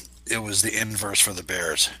 and then it was the inverse for the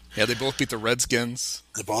Bears. Yeah, they both beat the Redskins.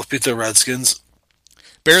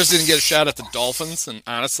 Bears didn't get a shot at the Dolphins, and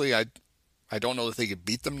honestly, I don't know that they could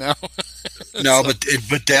beat them now. No, so.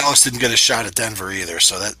 but Dallas didn't get a shot at Denver either,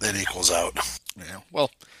 so that equals out. Yeah,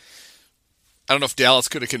 well, I don't know if Dallas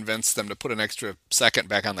could have convinced them to put an extra second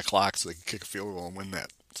back on the clock so they could kick a field goal and win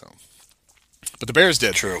that. So, but the Bears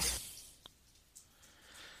did. True.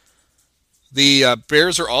 The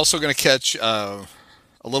Bears are also going to catch a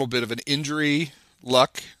little bit of an injury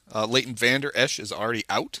luck. Leighton Vander Esch is already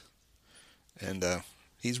out, and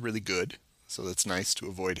he's really good, so that's nice to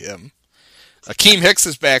avoid him. Akeem Hicks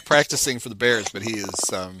is back practicing for the Bears, but he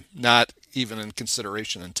is not even in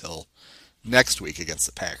consideration until next week against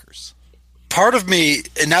the Packers. Part of me,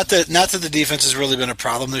 and not that the defense has really been a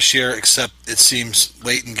problem this year, except it seems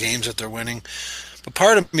late in games that they're winning, but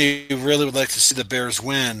part of me really would like to see the Bears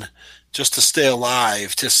win just to stay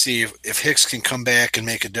alive, to see if Hicks can come back and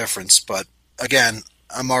make a difference. But again,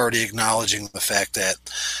 I'm already acknowledging the fact that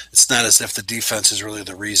it's not as if the defense is really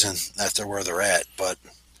the reason that they're where they're at, but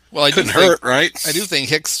it couldn't hurt, right? I do think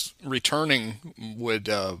Hicks returning would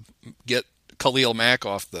get Khalil Mack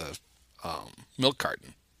off the milk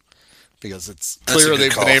carton, because it's clear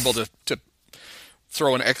they've been able to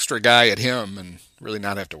throw an extra guy at him and really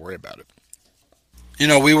not have to worry about it. You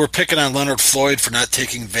know, we were picking on Leonard Floyd for not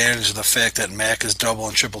taking advantage of the fact that Mack is double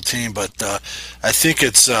and triple team, but I think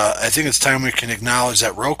it's time we can acknowledge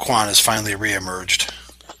that Roquan has finally reemerged.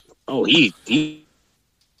 Oh, he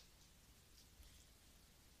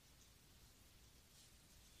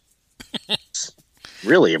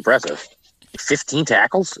really impressive. 15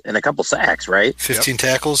 tackles and a couple sacks, right? 15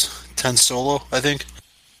 tackles, 10 solo, I think.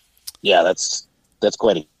 Yeah, that's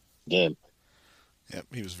quite a game. Yep,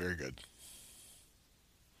 he was very good.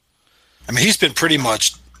 I mean, he's been pretty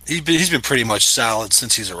much solid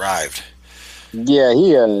since he's arrived. Yeah,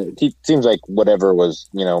 he seems like whatever was,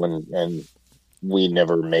 and we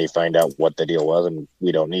never may find out what the deal was, and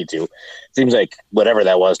we don't need to. Seems like whatever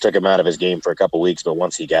that was took him out of his game for a couple weeks, but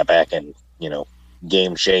once he got back in,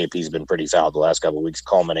 game shape, he's been pretty solid the last couple of weeks,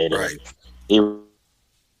 culminating. Right. He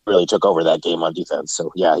really took over that game on defense.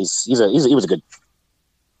 So yeah, he was a good.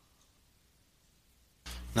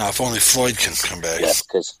 Now, if only Floyd can come back. Yeah,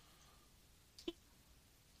 because.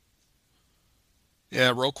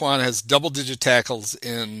 Yeah, Roquan has double-digit tackles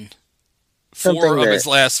in 4 of his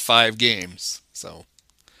last 5 games. So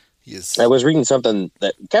he is. I was reading something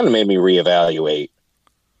that kind of made me reevaluate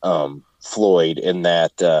Floyd in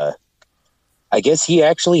that I guess he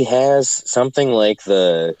actually has something like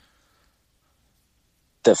the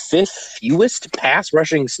 5th fewest pass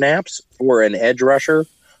rushing snaps for an edge rusher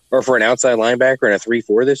or for an outside linebacker in a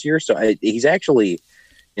 3-4 this year. So he's actually.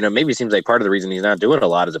 Maybe it seems like part of the reason he's not doing a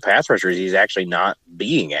lot as a pass rusher is he's actually not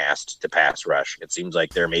being asked to pass rush. It seems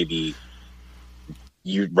like there may be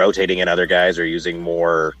you rotating in other guys or using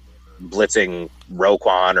more blitzing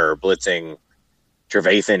Roquan or blitzing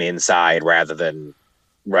Trevathan inside rather than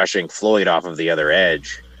rushing Floyd off of the other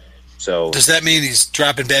edge. So does that mean he's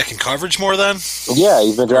dropping back in coverage more then? Yeah,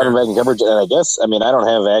 he's been dropping back in coverage. And I guess, I don't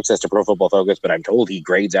have access to Pro Football Focus, but I'm told he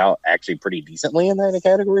grades out actually pretty decently in that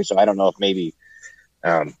category. So I don't know if maybe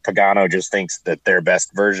Pagano just thinks that their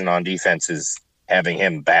best version on defense is having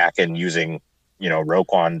him back and using,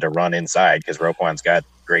 Roquan to run inside because Roquan's got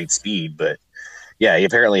great speed, but Yeah, he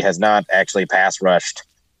apparently has not actually pass rushed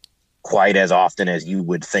quite as often as you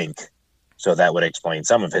would think. So that would explain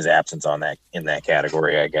some of his absence on that in that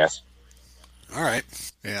category, I guess. All right.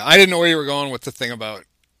 Yeah, I didn't know where you were going with the thing about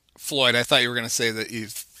Floyd. I thought you were going to say that you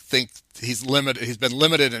think he's limited. He's been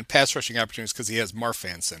limited in pass rushing opportunities because he has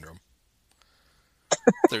Marfan syndrome.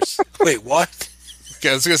 Wait, what?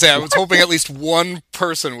 I was going to say I was hoping at least one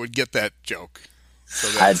person would get that joke. So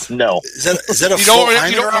no. Is that a Flo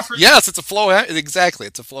Hyman reference? Yes, it's a Flo. Exactly,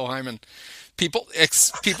 it's a Flo Hyman. People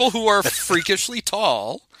who are freakishly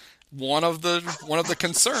tall. One of the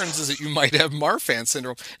concerns is that you might have Marfan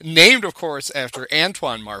syndrome, named, of course, after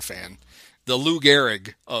Antoine Marfan, the Lou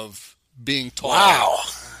Gehrig of being tall. Wow.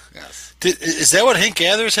 Yes. Is that what Hank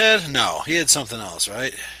Gathers had? No, he had something else,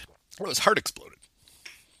 right? Well, his heart exploded.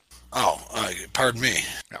 Oh, pardon me.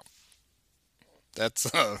 No. That's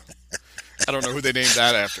I don't know who they named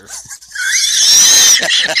that after.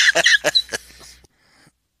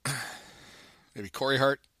 Maybe Corey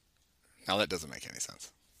Hart? Now that doesn't make any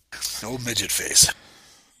sense. No midget face.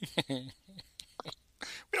 We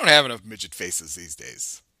don't have enough midget faces these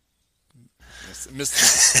days.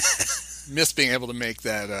 Miss being able to make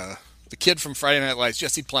that. The kid from Friday Night Lights,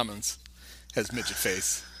 Jesse Plemons, has midget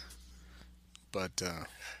face. But,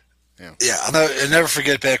 yeah. Yeah, I'll never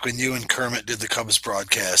forget back when you and Kermit did the Cubs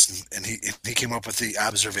broadcast, and he came up with the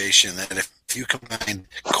observation that if you combine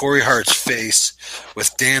Corey Hart's face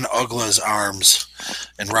with Dan Ugla's arms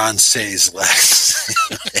and Ron Say's legs,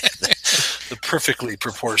 the perfectly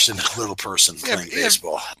proportioned little person playing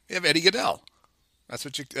baseball. You have Eddie Goodell. That's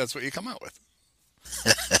what you come out with.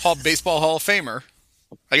 Baseball Hall of Famer.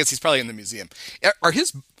 I guess he's probably in the museum.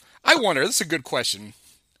 I wonder. This is a good question.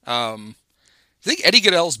 You think Eddie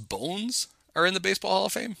Goodell's bones are in the Baseball Hall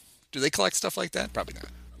of Fame? Do they collect stuff like that? Probably not.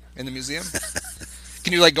 In the museum?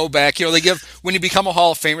 Can you go back? When you become a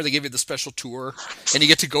Hall of Famer, they give you the special tour, and you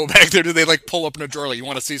get to go back there. Do they pull open a drawer? You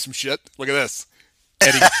want to see some shit? Look at this,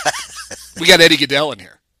 Eddie. We got Eddie Goodell in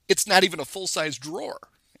here. It's not even a full size drawer.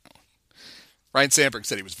 Ryan Sandberg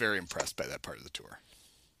said he was very impressed by that part of the tour.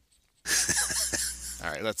 All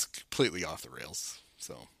right, that's completely off the rails.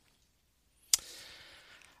 So,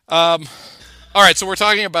 all right, so we're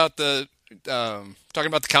talking about the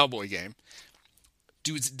Cowboy game.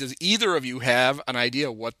 Does either of you have an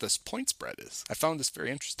idea what this point spread is? I found this very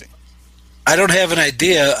interesting. I don't have an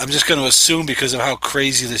idea. I'm just going to assume because of how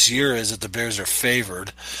crazy this year is that the Bears are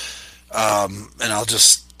favored, and I'll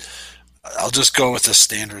just go with the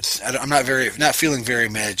standard. I'm not feeling very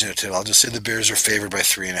imaginative. I'll just say the Bears are favored by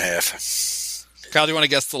 3.5. Kyle, do you want to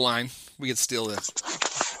guess the line? We could steal a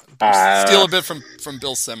bit from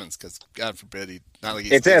Bill Simmons because God forbid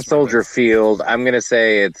it's at Soldier Field. I'm going to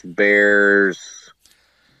say it's Bears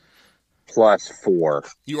 +4.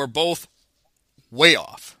 You are both way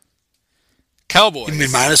off. Cowboys. You mean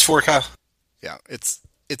 -4, Kyle? Yeah, it's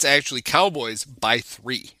actually Cowboys by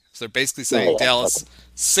 3. So they're basically saying Dallas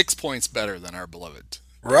 6 points better than our beloved.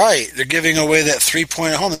 Right. They're giving away that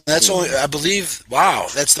 3-point at home. That's only, I believe, wow,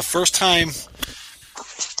 that's the first time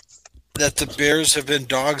that the Bears have been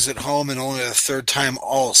dogs at home and only the third time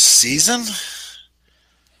all season.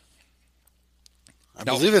 I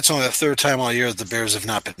believe it's only the third time all year that the Bears have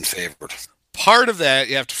not been favored. Part of that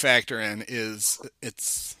you have to factor in is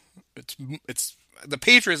it's the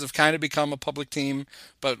Patriots have kind of become a public team,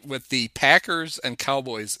 but with the Packers and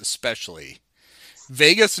Cowboys especially,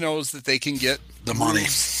 Vegas knows that they can get the money.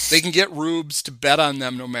 They can get rubes to bet on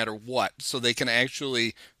them no matter what, so they can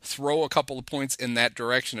actually throw a couple of points in that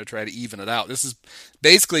direction to try to even it out. This is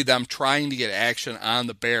basically them trying to get action on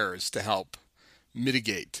the Bears to help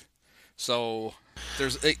mitigate. So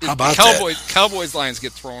Cowboys lines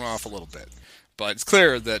get thrown off a little bit, but it's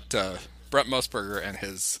clear that Brett Musburger and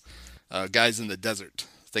his guys in the desert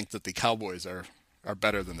think that the Cowboys are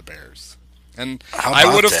better than the Bears. And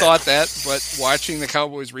I would have thought that, but watching the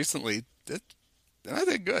Cowboys recently, they're not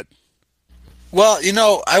that good. Well,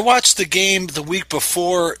 I watched the game the week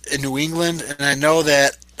before in New England, and I know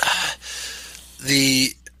that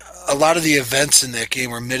a lot of the events in that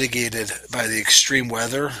game were mitigated by the extreme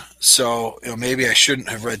weather. So maybe I shouldn't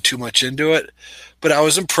have read too much into it, but I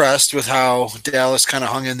was impressed with how Dallas kind of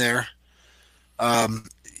hung in there.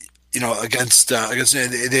 Against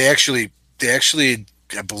they actually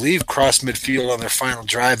I believe crossed midfield on their final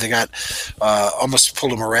drive. They got almost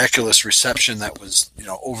pulled a miraculous reception that was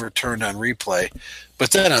overturned on replay.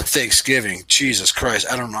 But then on Thanksgiving, Jesus Christ,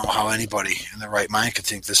 I don't know how anybody in their right mind could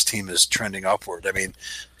think this team is trending upward. I mean,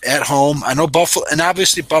 at home, I know Buffalo, and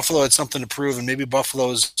obviously Buffalo had something to prove, and maybe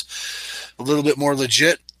Buffalo's a little bit more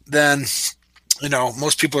legit than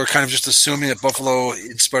most people are kind of just assuming that Buffalo,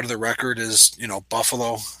 in spite of the record, is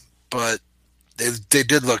Buffalo. But they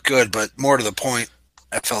did look good, but more to the point,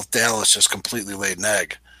 I felt Dallas just completely laid an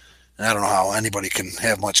egg. And I don't know how anybody can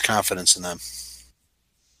have much confidence in them.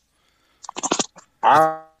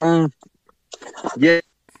 Yeah.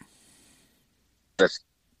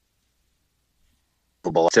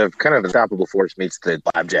 So kind of the unstoppable force meets the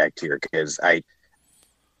object here, because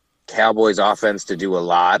Cowboys offense to do a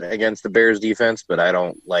lot against the Bears defense, but I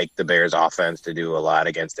don't like the Bears offense to do a lot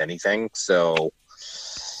against anything. So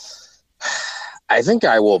I think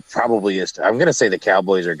I will probably I'm going to say the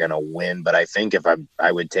Cowboys are going to win, but I think if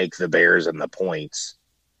I would take the Bears and the points,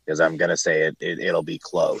 because I'm going to say it'll be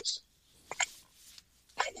close.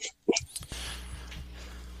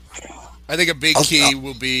 I think a big key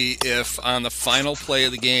will be if on the final play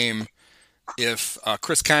of the game, if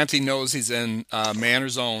Chris Conte knows he's in man or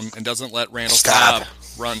zone and doesn't let Randall Cobb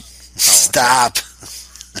run. Stop.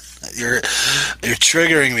 You're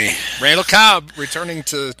triggering me. Randall Cobb returning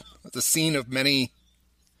to the scene of many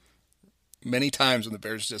times when the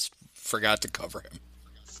Bears just forgot to cover him.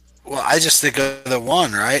 Well, I just think of the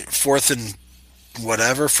one, right? 4th and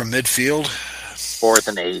whatever from midfield. 4th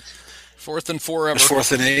and 8. 4th and 4 ever.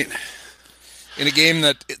 4th and 8. In a game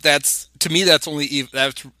that's to me that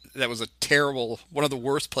was a terrible, one of the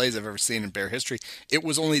worst plays I've ever seen in Bear history. It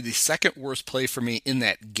was only the second worst play for me in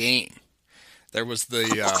that game. There was the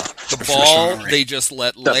ball they just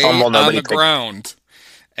let lay on the ground,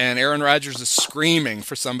 and Aaron Rodgers is screaming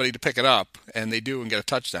for somebody to pick it up, and they do and get a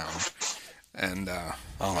touchdown. And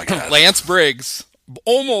oh my God, Lance Briggs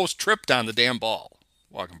almost tripped on the damn ball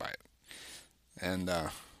walking by it, and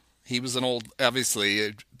he was an old,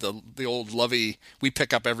 obviously the old Lovey, we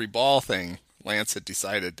pick up every ball thing. Lance had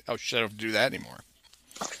decided, oh shit, I don't have to do that anymore.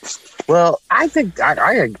 Well, I think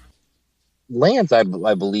Lance, I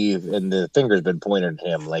believe, and the finger's been pointed at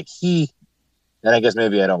him. Like and I guess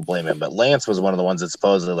maybe I don't blame him, but Lance was one of the ones that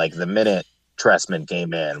supposedly, like, the minute Trestman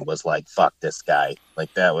came in, was like, fuck this guy.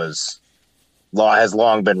 Like, that has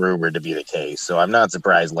long been rumored to be the case. So I'm not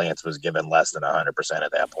surprised Lance was given less than 100%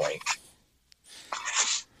 at that point.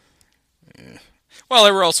 Yeah. Well,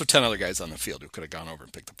 there were also 10 other guys on the field who could have gone over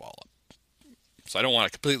and picked the ball up. So I don't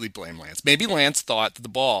want to completely blame Lance. Maybe Lance thought that the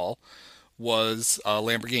ball was a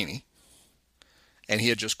Lamborghini, and he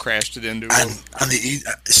had just crashed it into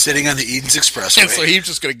sitting on the Eden's Expressway. And so he was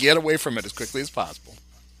just going to get away from it as quickly as possible.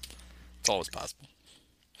 It's always possible.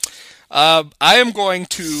 I am going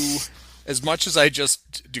to, as much as I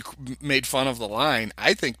just made fun of the line,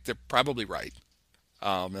 I think they're probably right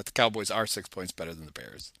that the Cowboys are 6 points better than the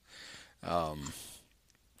Bears.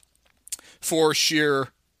 For sheer,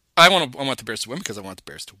 I want the Bears to win because I want the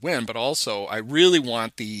Bears to win, but also I really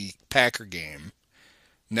want the Packer game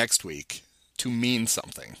next week to mean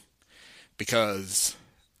something, because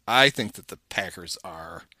I think that the Packers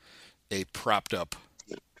are a propped up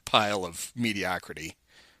pile of mediocrity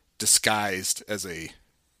disguised as a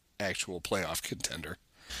actual playoff contender.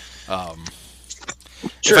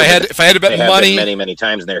 Sure, if I had to bet money, many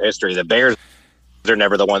times in their history, the Bears are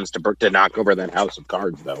never the ones to knock over that house of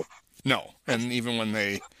cards, though. No, and even when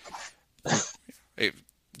they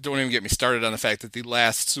don't even get me started on the fact that the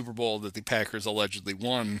last Super Bowl that the Packers allegedly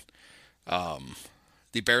won,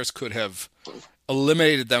 the Bears could have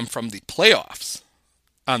eliminated them from the playoffs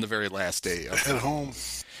on the very last day of at home,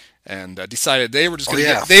 and decided they were just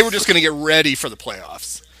going to get ready for the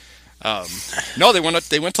playoffs. No, they went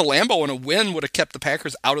to Lambeau, and a win would have kept the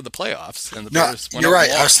Packers out of the playoffs. And the Bears went you're right.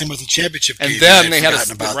 I was thinking with the championship game. And then they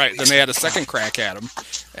had a second crack at them,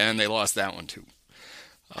 and they lost that one too.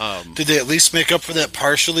 Did they at least make up for that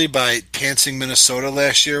partially by pantsing Minnesota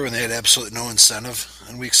last year when they had absolutely no incentive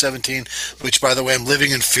in Week 17? Which, by the way, I'm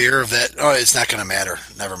living in fear of that. Oh, it's not going to matter.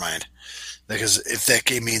 Never mind. Because if that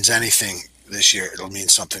game means anything this year, it'll mean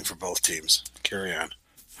something for both teams. Carry on.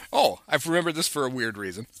 Oh, I've remembered this for a weird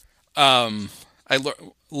reason. I learned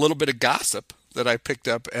a little bit of gossip that I picked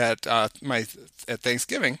up at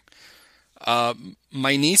Thanksgiving.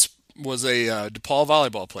 My niece was a DePaul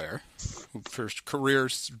volleyball player. Her career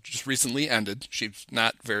just recently ended. She's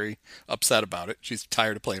not very upset about it. She's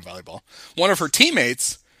tired of playing volleyball. One of her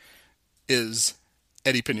teammates is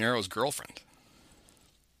Eddie Piñeiro's girlfriend.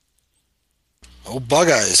 Oh, bug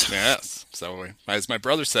eyes. Yes. So, as my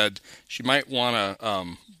brother said, she might want to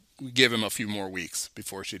give him a few more weeks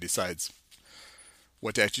before she decides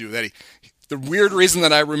what to actually do with Eddie. The weird reason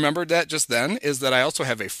that I remembered that just then is that I also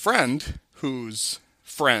have a friend whose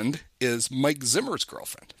friend is Mike Zimmer's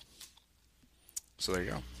girlfriend. So there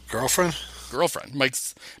you go. Girlfriend.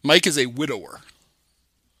 Mike is a widower.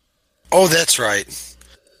 Oh, that's right.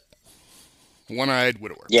 One-eyed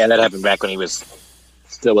widower. Yeah, that happened back when he was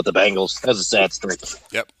still with the Bengals. That was a sad story.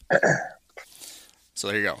 Yep. So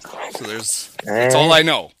there you go. So that's all I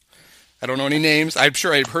know. I don't know any names. I'm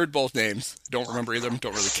sure I've heard both names. Don't remember either of them.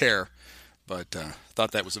 Don't really care. But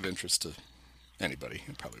thought that was of interest to anybody.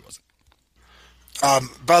 It probably wasn't.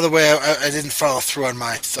 By the way, I didn't follow through on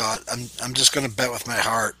my thought. I'm just going to bet with my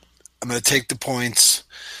heart. I'm going to take the points,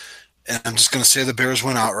 and I'm just going to say the Bears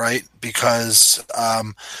win outright because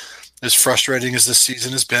as frustrating as this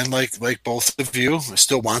season has been, like both of you, I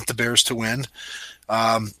still want the Bears to win,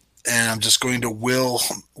 and I'm just going to will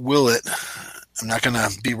it. I'm not going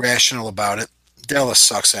to be rational about it. Dallas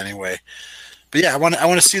sucks anyway. But yeah, I want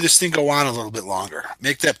to see this thing go on a little bit longer.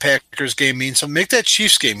 Make that Packers game mean something. Make that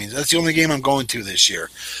Chiefs game mean. That's the only game I'm going to this year.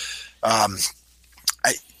 The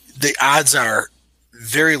odds are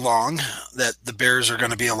very long that the Bears are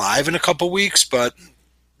going to be alive in a couple weeks, but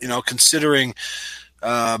considering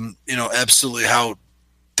absolutely how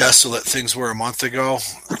desolate things were a month ago,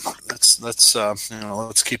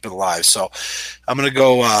 let's keep it alive. So I'm gonna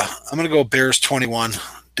go Bears 21,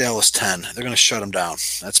 Dallas 10. They're gonna shut them down.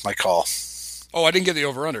 That's my call. Oh, I didn't get the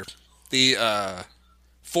over-under. The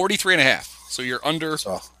 43.5. So you're under.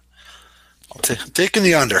 So taking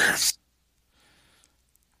the under.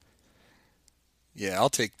 Yeah, I'll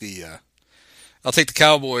take the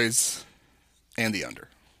Cowboys and the under.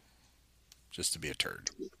 Just to be a turd.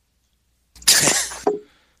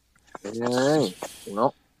 All right.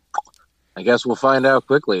 Well, I guess we'll find out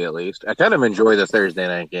quickly at least. I kind of enjoy the Thursday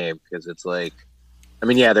night game because it's like,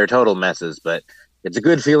 they're total messes, but it's a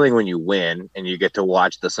good feeling when you win and you get to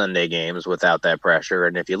watch the Sunday games without that pressure.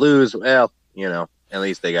 And if you lose, well, at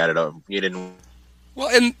least they got it over. You didn't. Well,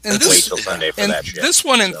 and wait till Sunday for that shit. This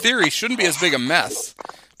one, in theory, shouldn't be as big a mess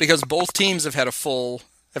because both teams have had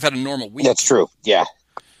a normal week. That's true. Yeah.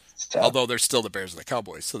 Although they're still the Bears and the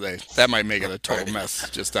Cowboys, so that might make it a total mess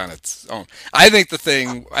just on its own. I think the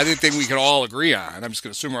thing we can all agree on, I'm just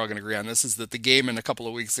going to assume we're all going to agree on this, is that the game in a couple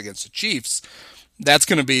of weeks against the Chiefs, that's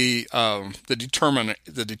going to be the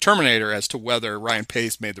determinator as to whether Ryan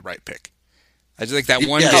Pace made the right pick. I just think that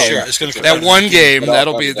one game,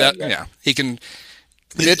 that'll be that. Yeah, he can.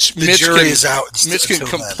 Mitch is out. Mitch can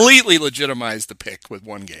completely legitimize the pick with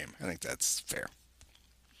one game. I think that's fair.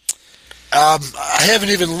 I haven't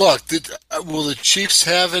even looked. Will the Chiefs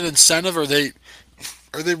have an incentive? Or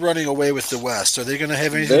are they running away with the West? Are they going to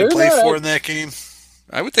have anything to play for in that game?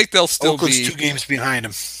 I would think they'll still Oakland's 2 games behind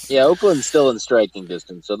them. Yeah, Oakland's still in striking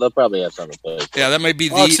distance, so they'll probably have something to play for. Yeah, that might be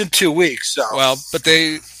it's in 2 weeks. So. Well, but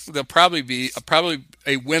they'll probably be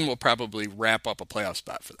a win will probably wrap up a playoff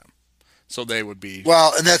spot for them. So they would be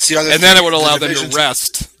and that's the other. And then it would allow them to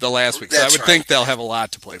rest the last week. So I would think they'll have a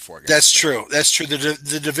lot to play for. That's true. That's true.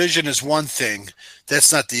 The division is one thing.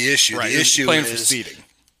 That's not the issue. Right. The issue playing is for seeding.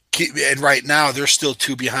 And right now they're still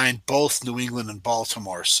 2 behind both New England and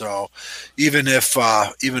Baltimore. So even if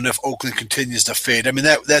Oakland continues to fade,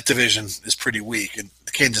 that division is pretty weak, and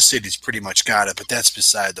Kansas City's pretty much got it. But that's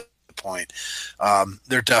beside the point.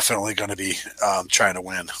 They're definitely going to be trying to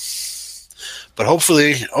win. But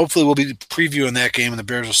hopefully we'll be previewing that game, and the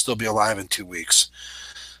Bears will still be alive in 2 weeks.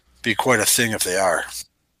 Be quite a thing if they are.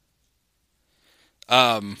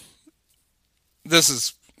 This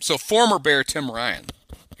is former Bear Tim Ryan.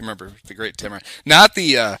 You remember the great Tim Ryan? Not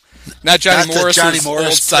Johnny Morris' old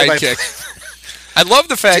sidekick. I love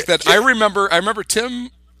the fact that I remember Tim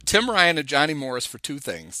Ryan and Johnny Morris for 2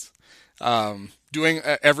 things. Doing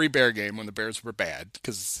every Bear game when the Bears were bad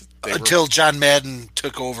until John Madden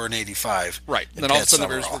took over in '85. Right. And then all of a sudden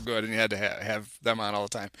the Bears were good, and you had to have them on all the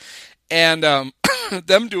time. And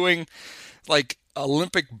them doing like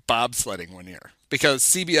Olympic bobsledding one year because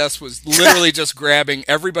CBS was literally just grabbing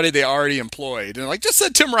everybody they already employed and just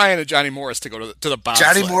said Tim Ryan and Johnny Morris to go to the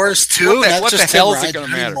bobsled. Johnny Morris too. What the hell is it going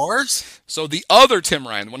to matter? Morris? So the other Tim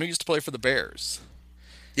Ryan, the one who used to play for the Bears.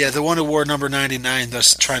 Yeah, the one who wore number 99,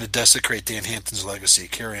 thus trying to desecrate Dan Hampton's legacy.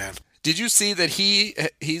 Carry on. Did you see that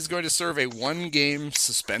he's going to serve a 1-game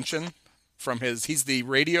suspension from he's the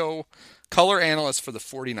radio color analyst for the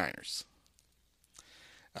 49ers.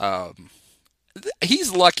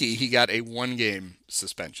 He's lucky he got a 1-game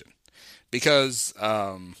suspension because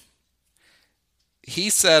he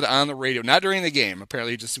said on the radio, not during the game,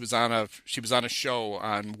 apparently she was on a show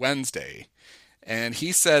on Wednesday, and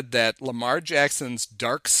he said that Lamar Jackson's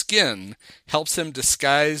dark skin helps him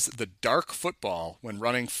disguise the dark football when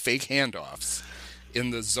running fake handoffs in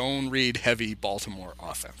the zone read heavy Baltimore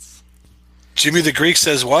offense. Jimmy the Greek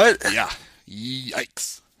says what? Yeah.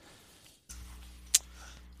 Yikes.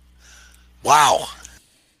 Wow.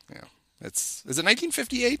 Yeah. Is it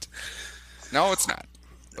 1958? No, it's not.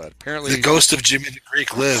 But apparently the ghost of Jimmy the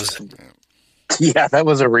Greek lives. Yeah, that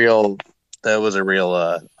was a real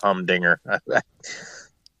humdinger.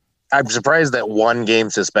 I'm surprised that 1 game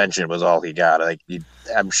suspension was all he got.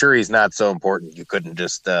 I'm sure he's not so important. You couldn't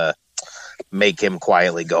just make him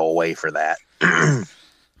quietly go away for that.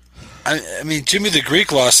 I mean, Jimmy the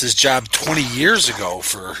Greek lost his job 20 years ago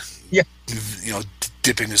for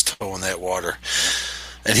dipping his toe in that water.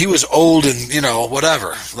 And he was old and,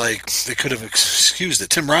 whatever. Like, they could have excused it.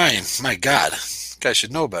 Tim Ryan, my God. This guy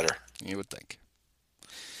should know better. You would think.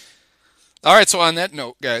 All right, so on that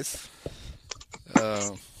note, guys,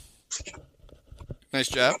 nice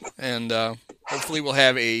job. And hopefully we'll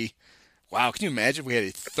have wow, can you imagine if we had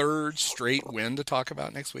a 3rd straight win to talk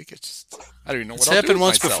about next week? It's just, I don't even know what It's I'll happened do with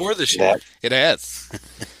once myself. before this year. It has.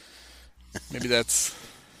 Maybe that's...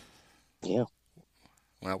 Yeah.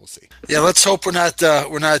 Well, we'll see. Yeah, let's hope we're not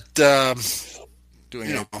Doing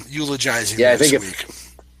eulogizing Yeah, next week.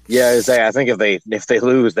 Yeah, I think if they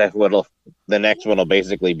lose, the next one will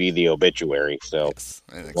basically be the obituary. So Yes,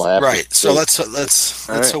 I think we'll so. have Right. to- So let's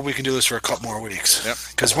right. hope we can do this for a couple more weeks. Yep.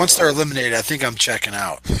 Because once they're eliminated, I think I'm checking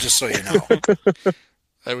out. Just so you know.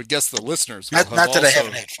 I would guess the listeners will Not have that I also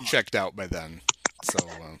haven't had fun. checked out by then. So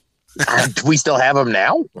Do we still have them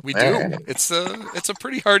now? we All do. right. It's a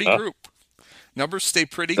pretty hardy group. Numbers stay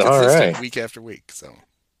pretty All consistent right. week after week. So,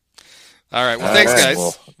 all right. Well, All thanks, right,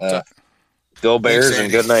 guys. well, go Bears Thanks, and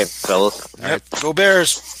Andy. good night, fellas. Yep. Go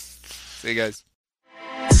Bears. See you guys.